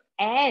agriculture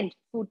and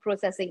food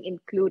processing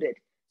included.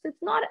 So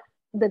it's not,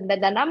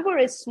 the number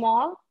is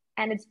small,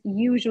 and it's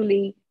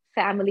usually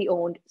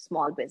family-owned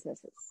small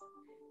businesses.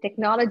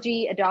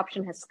 Technology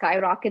adoption has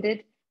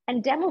skyrocketed,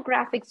 and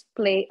demographics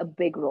play a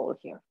big role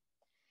here.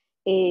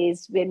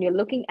 Is when you're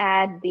looking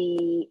at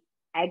the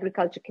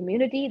agriculture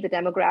community, the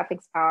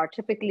demographics are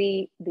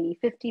typically the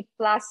 50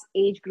 plus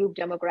age group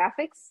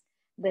demographics.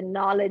 The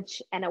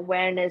knowledge and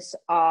awareness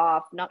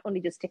of not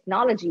only just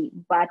technology,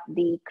 but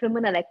the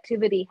criminal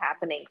activity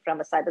happening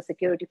from a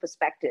cybersecurity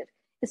perspective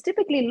is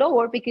typically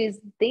lower because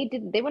they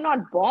were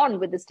not born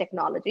with this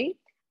technology,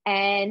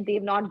 and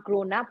they've not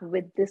grown up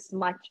with this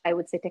much, I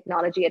would say,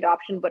 technology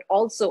adoption, but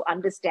also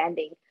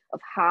understanding of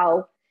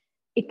how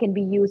it can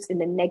be used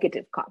in a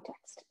negative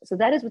context. So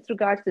that is with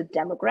regards to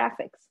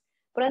demographics.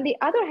 But on the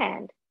other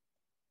hand,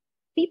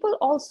 people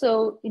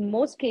also, in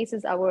most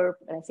cases, when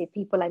I say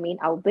people, I mean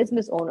our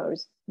business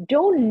owners,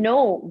 don't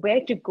know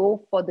where to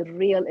go for the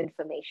real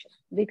information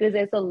because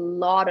there's a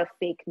lot of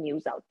fake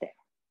news out there.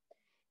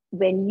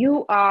 When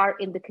you are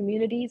in the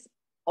communities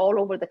all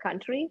over the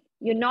country,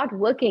 you're not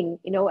working,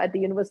 at the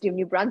University of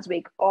New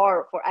Brunswick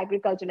or for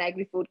Agriculture and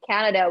Agri-Food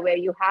Canada, where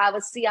you have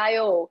a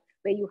CIO,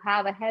 where you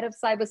have a head of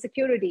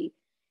cybersecurity.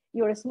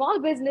 You're a small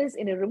business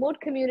in a remote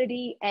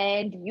community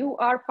and you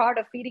are part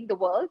of feeding the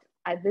world.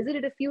 I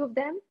visited a few of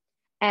them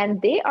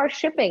and they are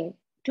shipping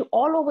to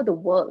all over the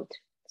world.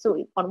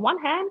 So on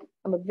one hand,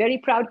 I'm a very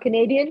proud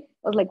Canadian.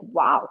 I was like,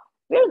 wow,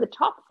 we're in the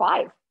top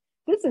 5.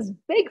 This is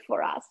big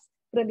for us.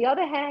 But on the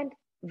other hand,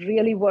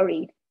 really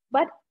worried.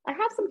 But I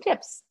have some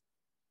tips.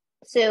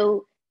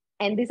 So,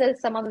 and these are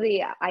some of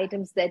the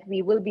items that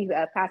we will be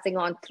passing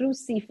on through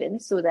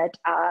CFIN so that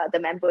the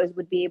members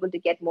would be able to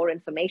get more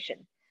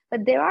information.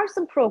 But there are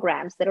some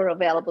programs that are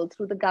available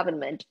through the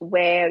government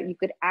where you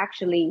could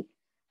actually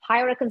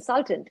hire a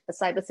consultant, a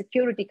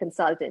cybersecurity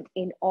consultant,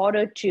 in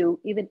order to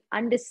even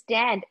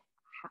understand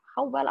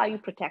how well are you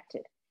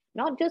protected,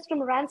 not just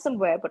from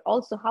ransomware, but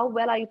also how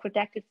well are you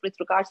protected with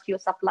regards to your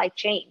supply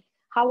chain.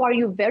 How are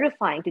you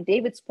verifying? To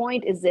David's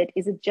point, is it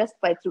just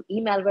through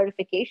email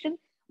verification?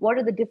 What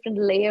are the different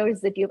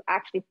layers that you've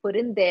actually put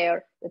in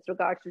there with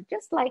regards to,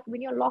 just like when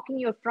you're locking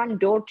your front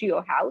door to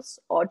your house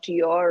or to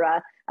your,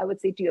 I would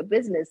say to your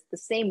business, the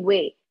same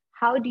way.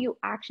 How do you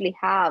actually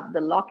have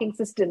the locking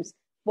systems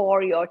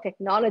for your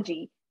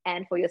technology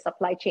and for your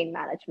supply chain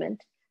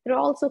management? There are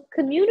also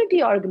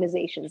community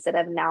organizations that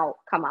have now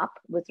come up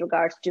with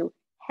regards to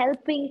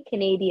helping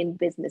Canadian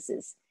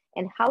businesses.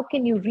 And how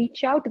can you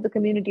reach out to the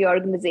community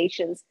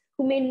organizations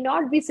who may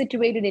not be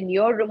situated in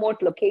your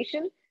remote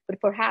location, but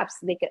perhaps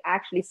they could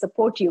actually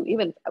support you,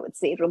 even I would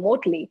say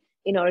remotely,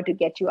 in order to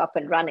get you up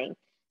and running.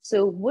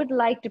 So would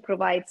like to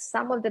provide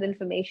some of that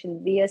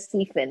information via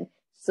CFIN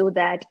so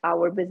that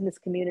our business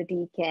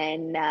community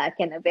can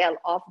avail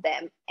of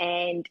them.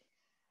 And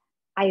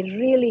I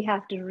really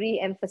have to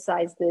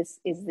re-emphasize this,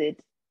 is that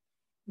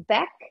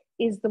BEC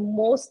is the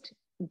most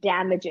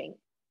damaging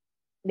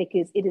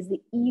because it is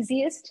the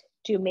easiest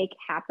to make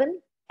happen.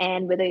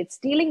 And whether it's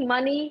stealing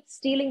money,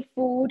 stealing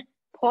food,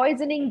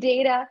 poisoning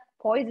data,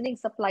 poisoning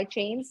supply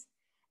chains,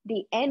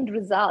 the end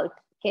result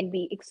can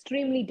be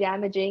extremely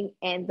damaging.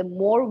 And the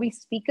more we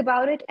speak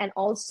about it and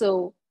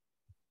also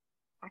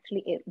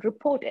actually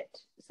report it.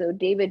 So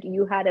David,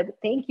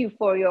 thank you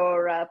for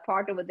your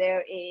part over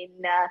there in,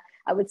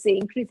 I would say,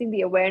 increasing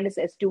the awareness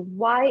as to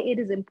why it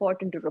is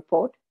important to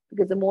report,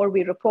 because the more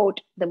we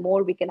report, the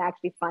more we can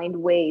actually find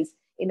ways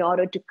in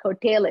order to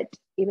curtail it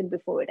even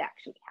before it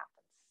actually happens.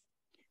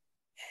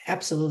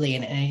 Absolutely.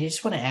 And I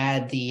just want to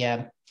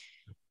add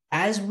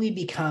as we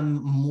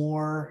become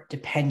more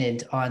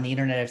dependent on the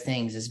Internet of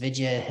Things, as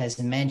Vidya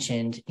has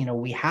mentioned,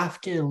 we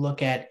have to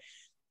look at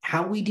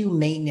how we do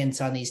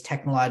maintenance on these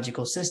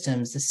technological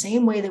systems the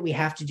same way that we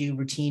have to do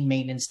routine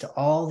maintenance to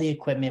all the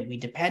equipment we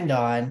depend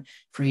on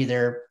for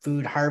either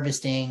food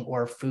harvesting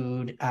or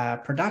food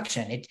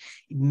production.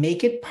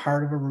 Make it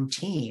part of a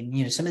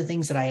routine. Some of the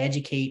things that I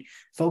educate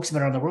folks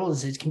about around the world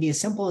is it can be as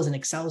simple as an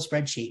Excel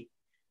spreadsheet.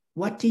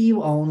 What do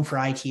you own for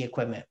IT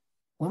equipment?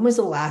 When was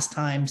the last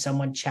time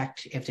someone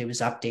checked if it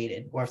was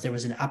updated or if there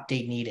was an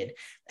update needed?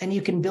 And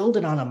you can build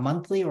it on a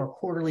monthly or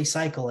quarterly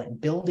cycle and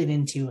build it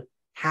into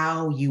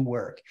how you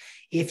work.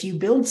 If you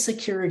build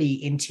security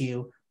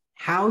into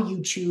how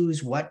you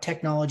choose what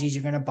technologies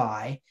you're going to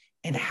buy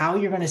and how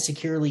you're going to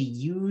securely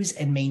use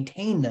and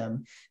maintain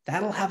them,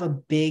 that'll have a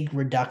big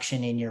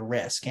reduction in your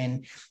risk.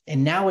 And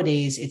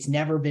nowadays, it's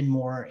never been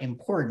more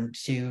important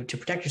to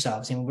protect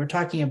yourselves. And we're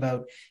talking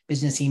about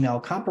business email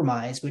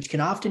compromise, which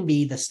can often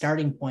be the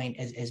starting point,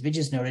 as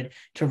Vijay's noted,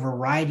 to a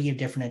variety of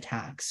different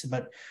attacks.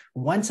 But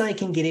once I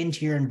can get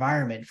into your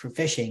environment for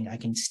phishing, I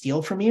can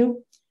steal from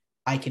you.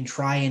 I can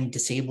try and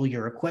disable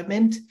your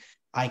equipment.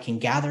 I can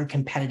gather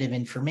competitive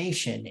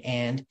information,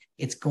 and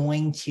it's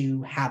going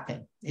to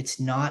happen.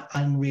 It's not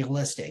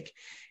unrealistic.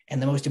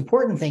 And the most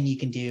important thing you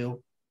can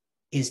do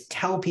is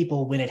tell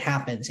people when it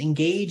happens.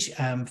 Engage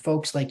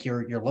folks like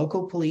your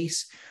local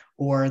police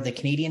or the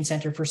Canadian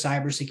Centre for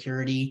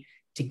Cybersecurity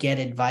to get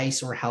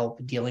advice or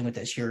help dealing with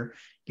this. You're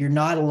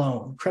not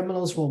alone.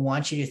 Criminals will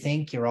want you to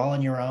think you're all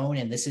on your own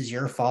and this is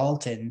your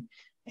fault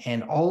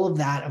and all of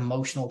that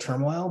emotional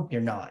turmoil.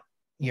 You're not.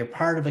 You're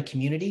part of a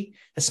community,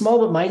 a small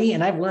but mighty,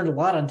 and I've learned a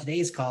lot on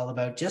today's call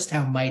about just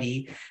how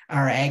mighty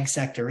our ag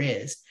sector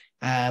is,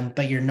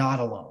 but you're not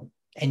alone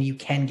and you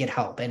can get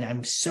help. And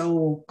I'm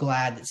so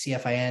glad that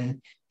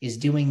CFIN is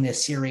doing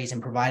this series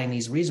and providing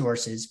these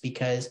resources,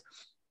 because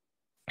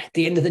at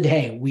the end of the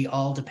day, we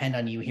all depend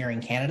on you here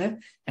in Canada,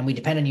 and we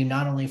depend on you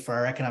not only for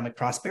our economic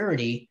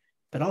prosperity,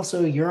 but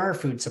also you're our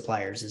food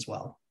suppliers as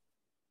well.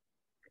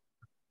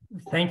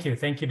 Thank you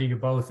to you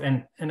both.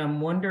 And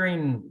I'm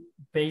wondering,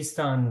 based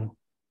on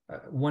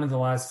one of the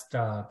last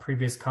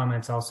previous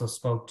comments also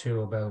spoke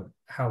to about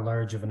how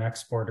large of an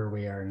exporter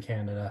we are in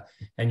Canada.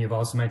 And you've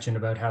also mentioned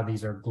about how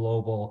these are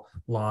global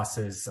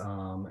losses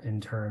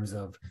in terms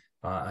of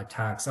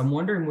attacks. I'm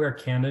wondering where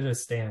Canada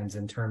stands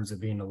in terms of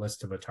being a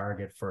list of a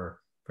target for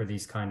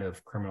these kind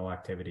of criminal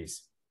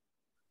activities.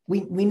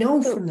 We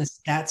know from the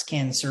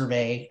StatsCan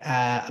survey,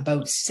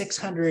 about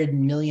 $600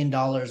 million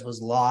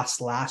was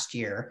lost last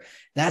year.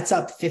 That's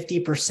up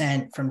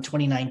 50% from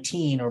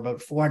 2019, or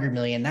about 400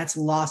 million. That's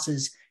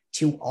losses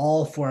to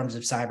all forms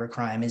of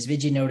cybercrime. As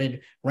Vijay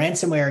noted,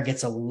 ransomware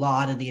gets a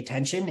lot of the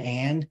attention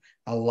and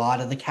a lot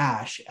of the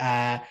cash.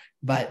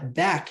 But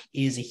Beck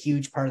is a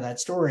huge part of that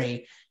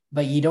story,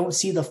 but you don't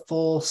see the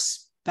full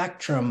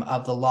spectrum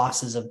of the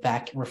losses of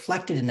Beck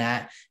reflected in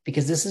that,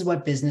 because this is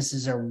what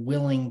businesses are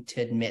willing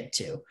to admit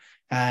to.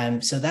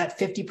 So that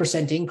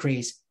 50%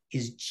 increase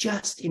is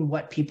just in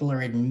what people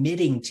are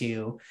admitting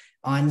to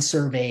on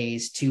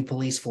surveys to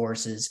police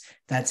forces.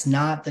 That's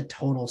not the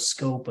total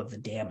scope of the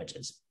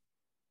damages.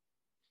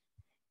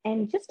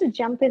 And just to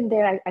jump in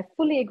there, I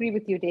fully agree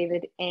with you,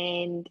 David.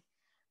 And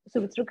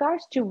so with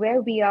regards to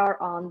where we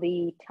are on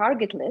the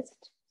target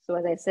list, so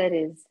as I said,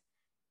 is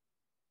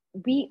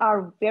we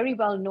are very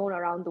well known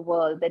around the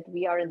world that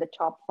we are in the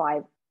top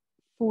 5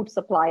 food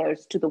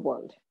suppliers to the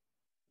world.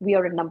 We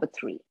are at number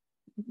 3.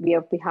 We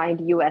are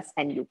behind US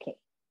and UK.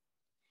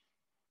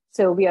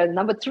 So we are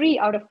number 3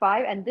 out of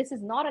 5. And this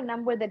is not a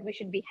number that we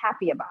should be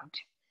happy about,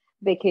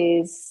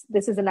 because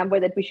this is a number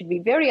that we should be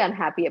very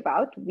unhappy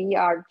about. We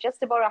are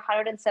just about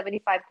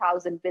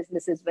 175,000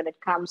 businesses when it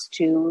comes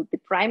to the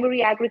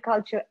primary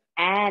agriculture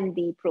and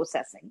the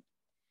processing.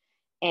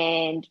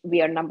 And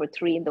we are number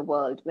 3 in the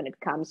world when it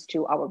comes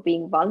to our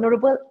being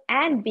vulnerable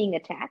and being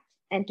attacked.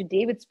 And to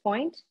David's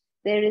point,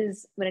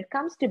 when it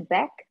comes to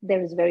Beck,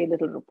 there is very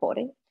little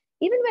reporting.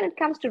 Even when it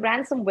comes to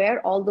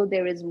ransomware, although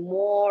there is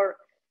more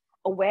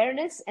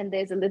awareness and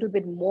there's a little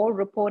bit more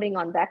reporting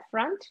on that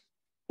front,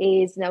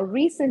 is now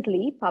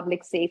recently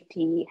public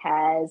safety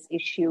has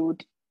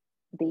issued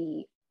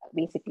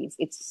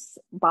it's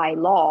by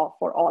law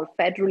for all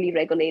federally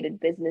regulated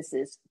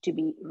businesses to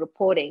be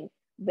reporting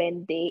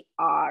when they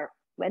are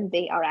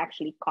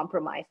actually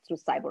compromised through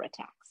cyber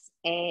attacks.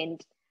 And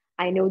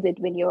I know that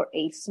when you're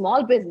a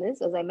small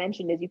business, as I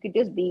mentioned, is you could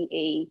just be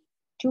a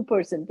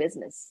 2-person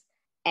business,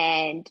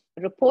 and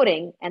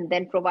reporting and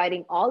then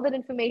providing all that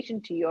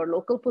information to your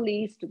local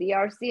police, to the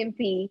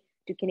RCMP,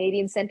 to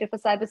Canadian Centre for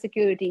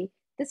Cybersecurity.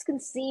 This can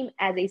seem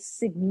as a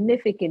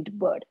significant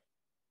burden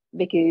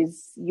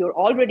because you're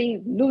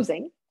already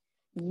losing.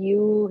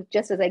 You,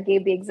 just as I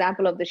gave the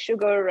example of the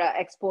sugar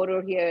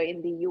exporter here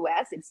in the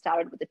US, it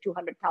started with a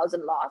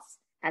 200,000 loss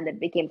and then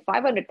became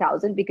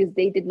 500,000 because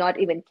they did not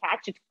even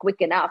catch it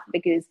quick enough,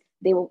 because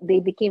they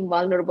became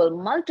vulnerable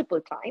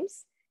multiple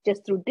times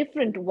just through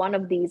different one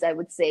of these, I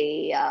would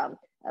say,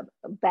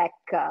 back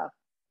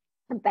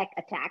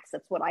attacks.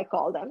 That's what I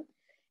call them.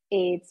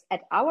 It's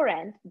at our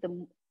end,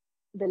 the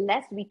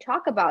less we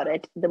talk about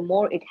it, the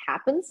more it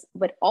happens.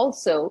 But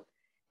also,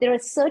 there are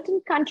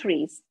certain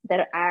countries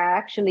that are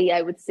actually,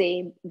 I would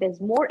say,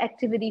 there's more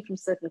activity from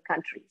certain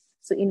countries.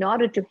 So in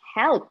order to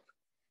help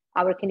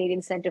our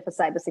Canadian Centre for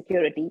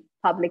Cybersecurity,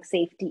 Public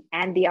Safety,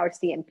 and the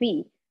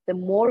RCMP, the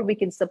more we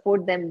can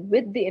support them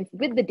with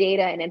the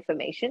data and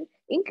information,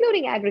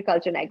 including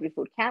Agriculture and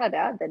Agri-Food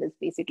Canada, that is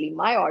basically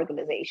my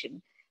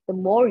organization. The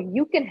more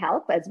you can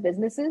help as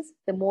businesses,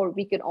 the more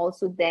we can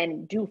also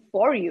then do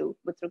for you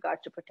with regard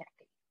to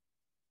protecting.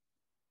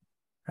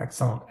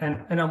 Excellent.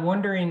 And I'm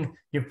wondering,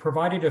 you've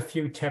provided a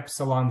few tips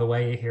along the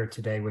way here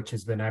today, which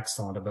has been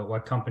excellent, about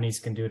what companies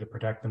can do to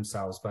protect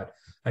themselves. But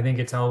I think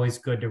it's always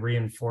good to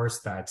reinforce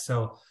that.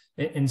 So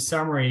in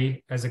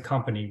summary, as a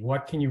company,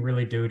 what can you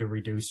really do to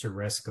reduce your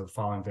risk of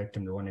falling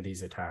victim to one of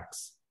these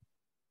attacks?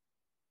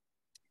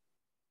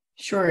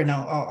 Sure.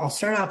 Now, I'll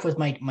start off with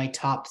my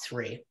top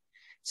 3.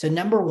 So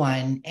number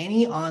 1,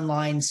 any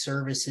online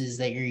services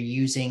that you're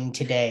using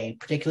today,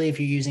 particularly if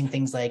you're using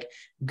things like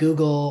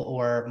Google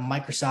or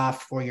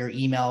Microsoft for your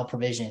email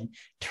provision,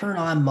 turn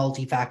on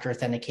multi-factor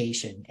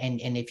authentication. And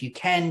if you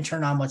can,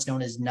 turn on what's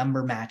known as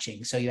number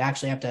matching. So you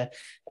actually have to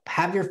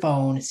have your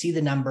phone, see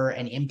the number,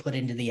 and input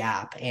into the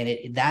app.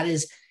 And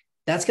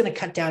that's going to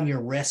cut down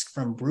your risk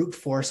from brute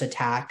force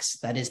attacks.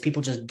 That is,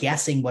 people just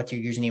guessing what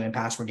your username and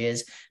password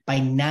is, by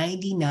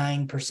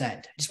 99%.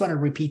 I just want to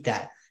repeat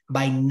that.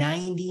 By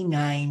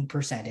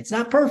 99%. It's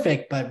not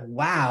perfect, but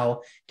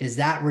wow, does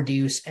that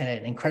reduce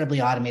an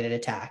incredibly automated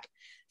attack.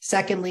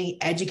 Secondly,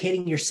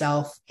 educating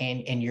yourself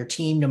and your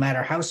team, no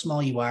matter how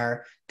small you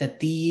are, that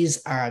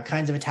these are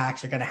kinds of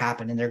attacks are going to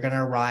happen, and they're going to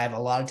arrive a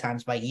lot of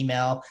times by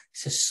email.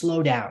 So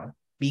slow down,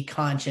 be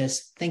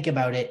conscious, think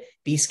about it,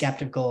 be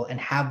skeptical, and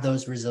have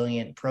those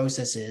resilient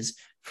processes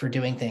for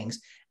doing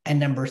things. And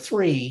number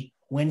 3,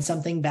 when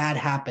something bad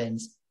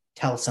happens,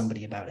 tell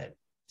somebody about it,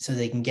 so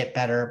they can get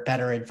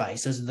better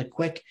advice. Those are the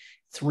quick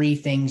 3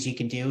 things you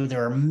can do.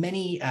 There are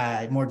many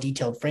more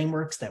detailed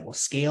frameworks that will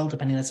scale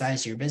depending on the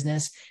size of your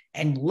business,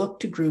 and look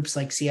to groups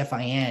like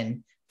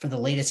CFIN for the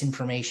latest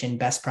information,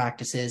 best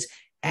practices,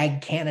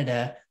 Ag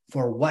Canada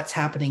for what's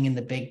happening in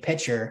the big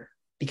picture,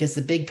 because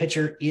the big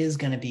picture is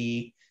going to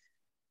be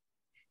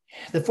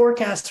the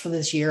forecast for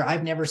this year.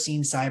 I've never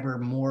seen cyber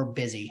more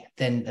busy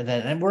than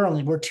and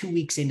we're 2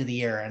 weeks into the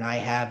year, and I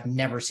have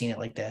never seen it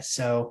like this.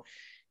 So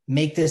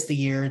make this the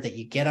year that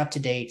you get up to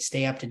date,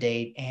 stay up to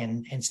date,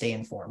 and stay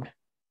informed.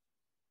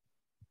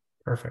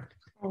 Perfect.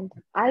 And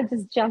I'll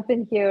just jump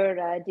in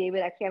here,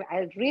 David. Actually,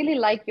 I really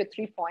like your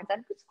 3 points.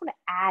 I'm just going to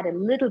add a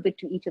little bit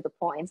to each of the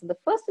points. And the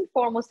first and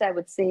foremost I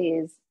would say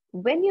is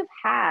when you've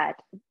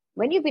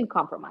been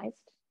compromised,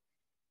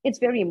 it's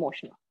very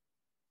emotional,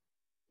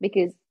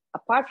 because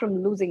apart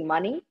from losing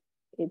money,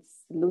 it's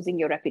losing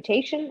your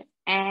reputation,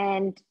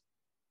 and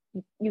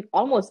you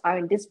almost are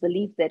in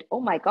disbelief that, oh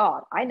my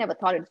God, I never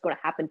thought it's going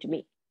to happen to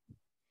me.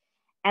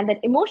 And that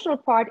emotional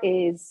part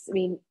is,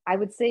 I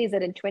would say is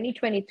that in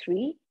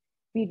 2023,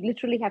 we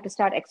literally have to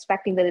start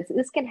expecting that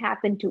this can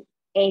happen to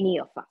any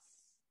of us.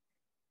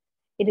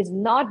 It is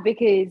not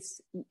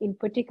because in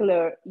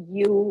particular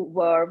you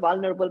were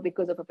vulnerable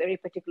because of a very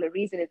particular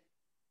reason. It's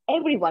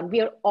everyone,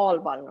 we are all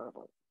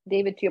vulnerable.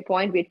 David, to your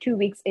point, we're 2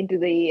 weeks into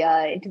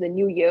the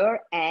new year,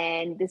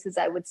 and this is,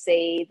 I would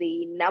say,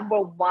 the number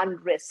one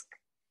risk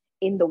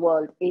in the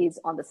world is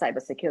on the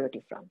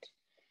cybersecurity front.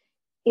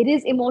 It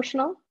is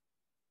emotional.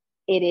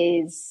 It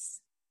is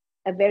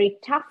a very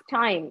tough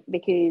time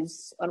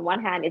because on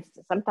one hand, it's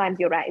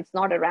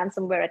not a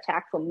ransomware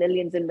attack for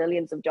millions and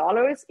millions of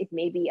dollars. It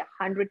may be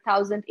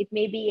 $100,000. It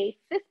may be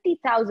a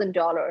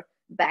 $50,000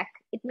 back.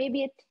 It may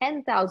be a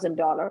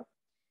 $10,000.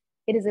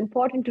 It is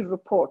important to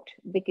report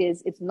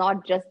because it's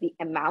not just the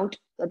amount,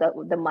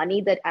 the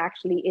money that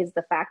actually is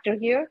the factor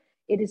here.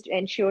 It is to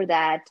ensure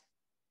that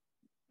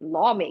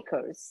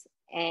lawmakers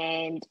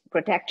and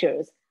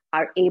protectors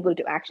are able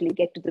to actually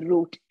get to the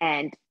root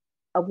and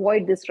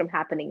avoid this from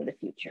happening in the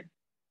future.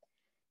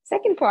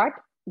 Second part,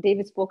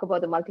 David spoke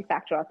about the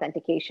multi-factor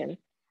authentication.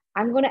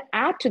 I'm going to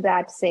add to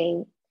that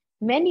saying,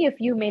 many of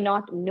you may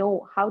not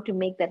know how to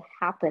make that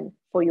happen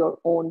for your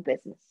own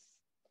business.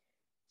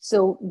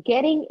 So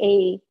getting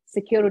a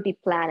security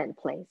plan in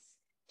place,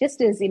 just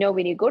as,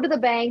 when you go to the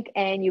bank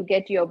and you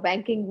get your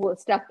banking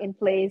stuff in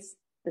place,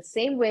 the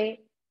same way,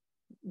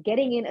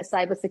 getting in a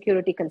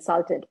cybersecurity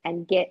consultant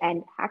and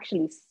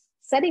actually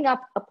setting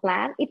up a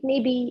plan. It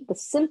may be the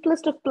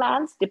simplest of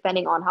plans,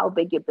 depending on how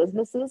big your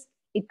business is.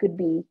 It could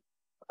be,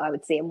 I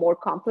would say, a more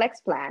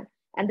complex plan.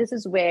 And this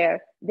is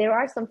where there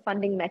are some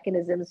funding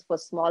mechanisms for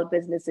small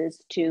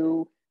businesses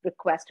to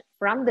request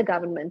from the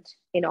government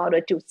in order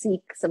to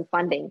seek some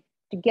funding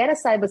to get a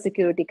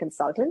cybersecurity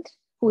consultant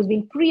who's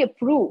been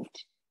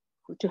pre-approved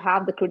to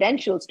have the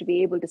credentials to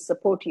be able to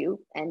support you.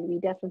 And we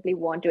definitely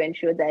want to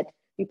ensure that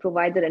we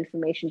provide that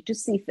information to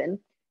CFIN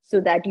so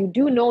that you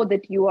do know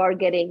that you are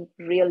getting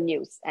real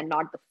news and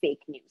not the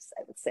fake news,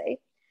 I would say.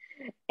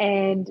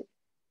 And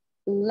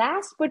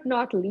last but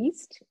not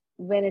least,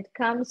 when it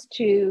comes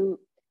to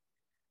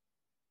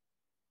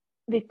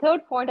the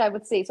third point, I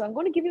would say, so I'm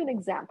going to give you an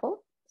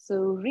example. So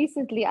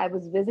recently I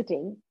was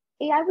visiting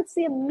I would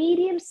say a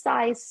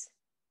medium-sized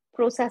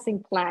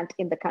processing plant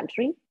in the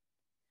country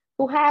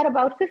who had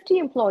about 50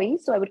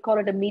 employees. So I would call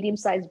it a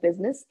medium-sized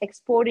business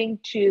exporting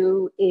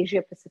to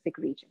Asia Pacific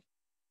region.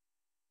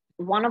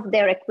 One of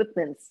their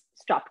equipments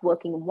stopped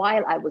working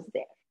while I was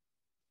there.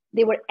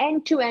 They were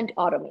end-to-end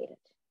automated.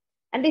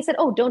 And they said,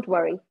 oh, don't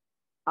worry.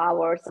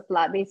 Our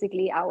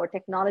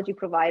technology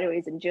provider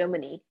is in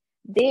Germany.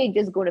 They're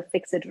just going to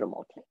fix it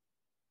remotely.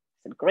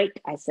 I said, great.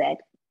 I said,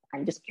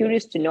 I'm just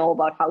curious to know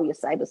about how your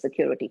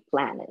cybersecurity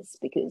plan is,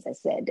 because I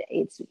said,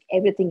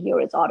 everything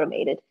here is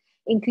automated,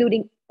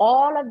 including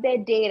all of their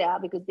data,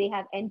 because they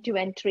have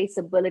end-to-end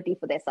traceability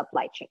for their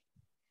supply chain.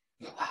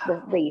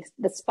 Wow.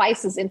 The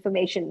spices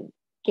information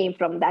came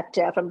from that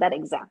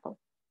example.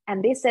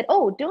 And they said,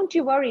 oh, don't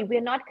you worry,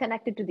 we're not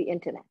connected to the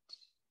internet.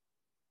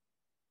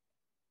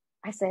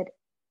 I said,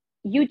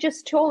 you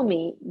just told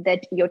me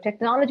that your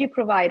technology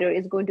provider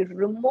is going to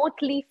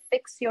remotely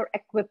fix your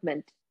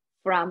equipment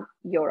from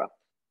Europe.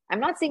 I'm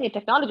not saying a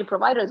technology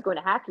provider is going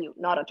to hack you,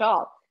 not at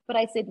all. But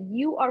I said,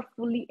 you are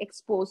fully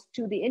exposed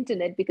to the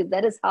internet because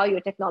that is how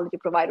your technology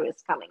provider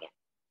is coming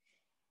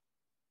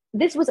in.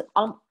 This was,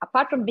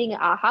 apart from being an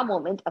aha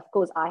moment, of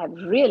course, I have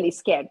really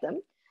scared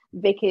them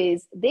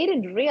because they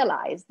didn't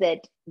realize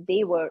that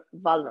they were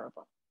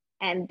vulnerable.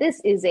 And this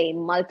is a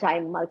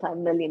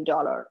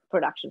multi-million-dollar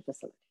production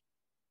facility.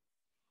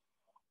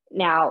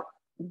 Now,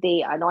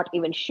 they are not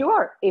even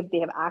sure if they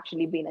have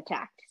actually been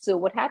attacked. So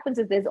what happens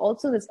is there's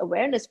also this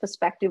awareness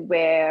perspective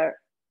where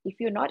if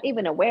you're not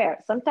even aware,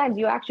 sometimes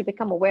you actually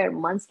become aware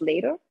months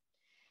later.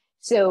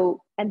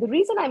 So, and the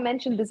reason I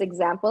mentioned this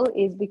example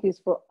is because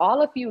for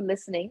all of you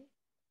listening,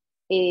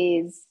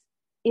 it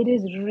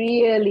is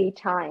really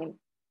time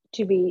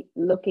to be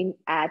looking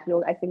at,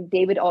 I think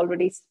David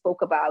already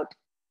spoke about,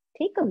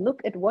 take a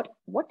look at what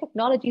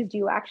technologies do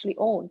you actually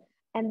own,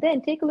 and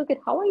then take a look at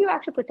how are you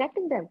actually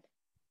protecting them.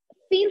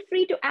 Feel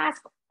free to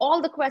ask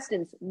all the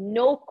questions.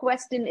 No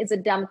question is a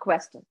dumb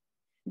question.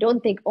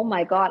 Don't think, oh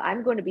my God,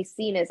 I'm going to be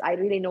seen as I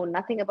really know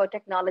nothing about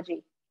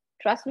technology.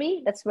 Trust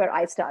me, that's where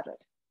I started.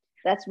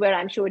 That's where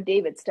I'm sure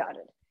David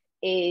started.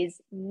 is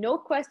no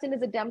question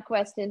is a dumb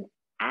question.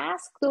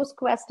 Ask those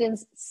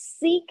questions,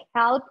 seek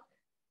help,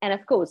 and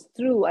of course,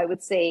 through, I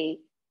would say,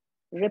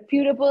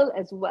 reputable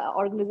as well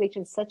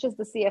organizations such as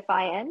the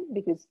CFIN,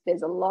 because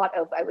there's a lot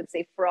of, I would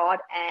say, fraud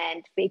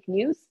and fake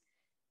news.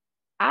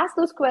 Ask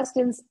those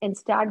questions and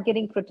start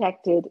getting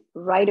protected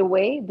right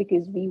away,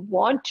 because we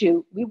want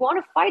to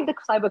fight the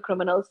cyber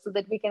criminals so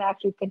that we can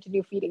actually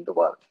continue feeding the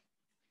world.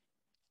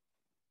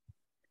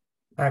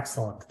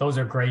 Excellent. Those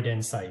are great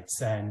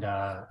insights,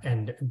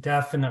 and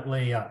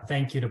definitely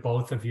thank you to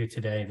both of you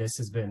today. This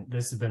has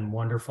been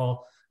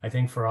wonderful. I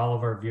think for all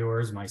of our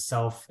viewers,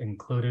 myself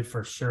included,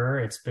 for sure,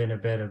 it's been a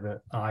bit of an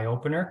eye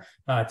opener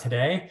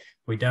today.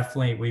 We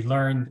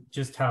learned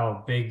just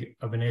how big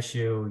of an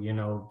issue,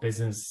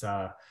 business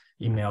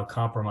email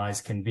compromise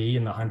can be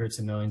in the hundreds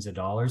of millions of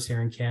dollars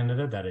here in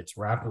Canada, that it's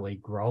rapidly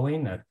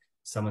growing, that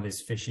some of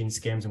these phishing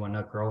scams and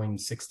whatnot growing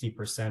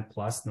 60%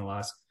 plus in the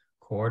last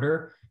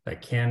quarter,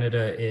 that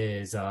Canada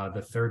is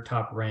the third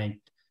top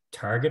ranked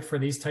target for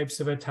these types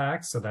of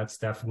attacks. So that's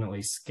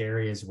definitely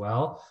scary as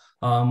well.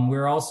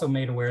 We're also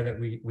made aware that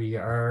we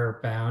are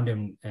bound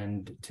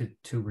and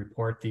to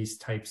report these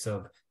types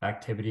of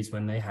activities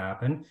when they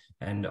happen.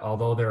 And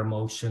although they're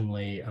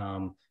emotionally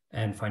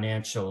and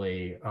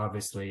financially,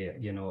 obviously,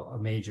 a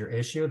major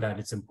issue, that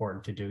it's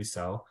important to do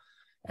so.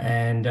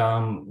 And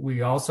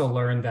we also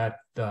learned that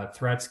the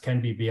threats can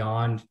be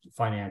beyond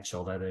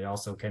financial, that they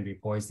also can be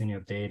poisoning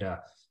of data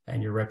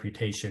and your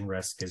reputation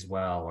risk as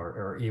well,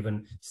 or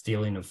even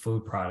stealing of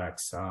food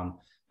products.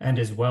 And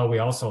as well, we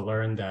also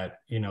learned that,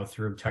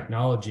 through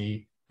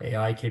technology,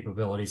 AI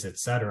capabilities, et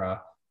cetera,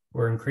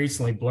 we're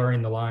increasingly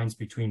blurring the lines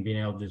between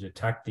being able to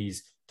detect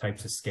these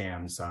types of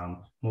scams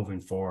moving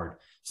forward.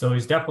 So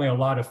there's definitely a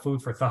lot of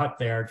food for thought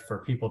there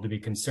for people to be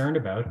concerned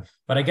about.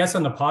 But I guess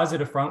on the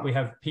positive front, we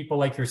have people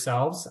like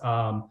yourselves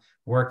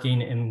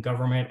working in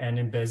government and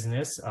in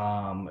business,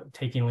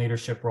 taking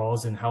leadership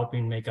roles and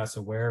helping make us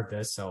aware of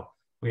this. So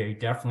we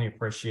definitely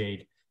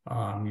appreciate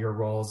your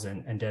roles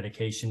and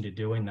dedication to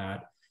doing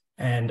that.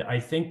 And I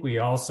think we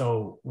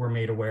also were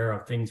made aware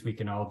of things we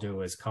can all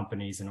do as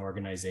companies and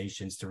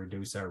organizations to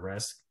reduce our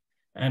risk.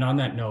 And on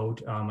that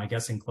note, I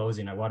guess in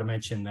closing, I want to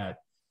mention that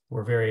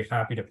we're very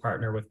happy to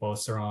partner with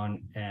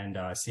Beauceron and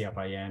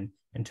CFIN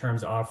in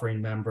terms of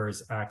offering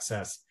members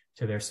access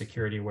to their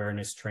security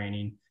awareness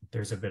training.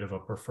 There's a bit of a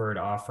preferred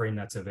offering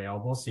that's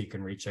available, so you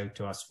can reach out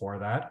to us for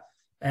that.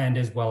 And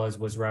as well as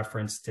was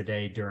referenced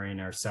today during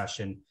our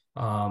session,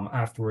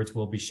 afterwards,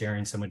 we'll be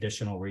sharing some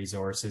additional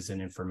resources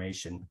and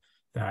information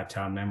that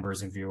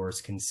members and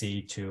viewers can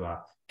see to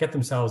get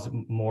themselves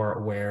more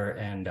aware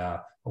and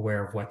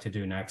aware of what to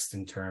do next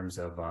in terms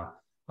of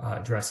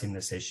addressing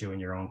this issue in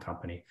your own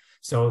company.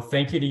 So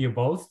thank you to you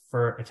both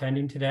for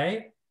attending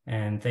today,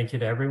 and thank you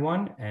to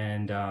everyone,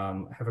 and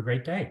have a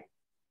great day.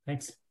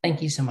 Thanks.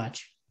 Thank you so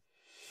much.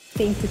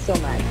 Thank you so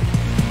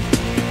much.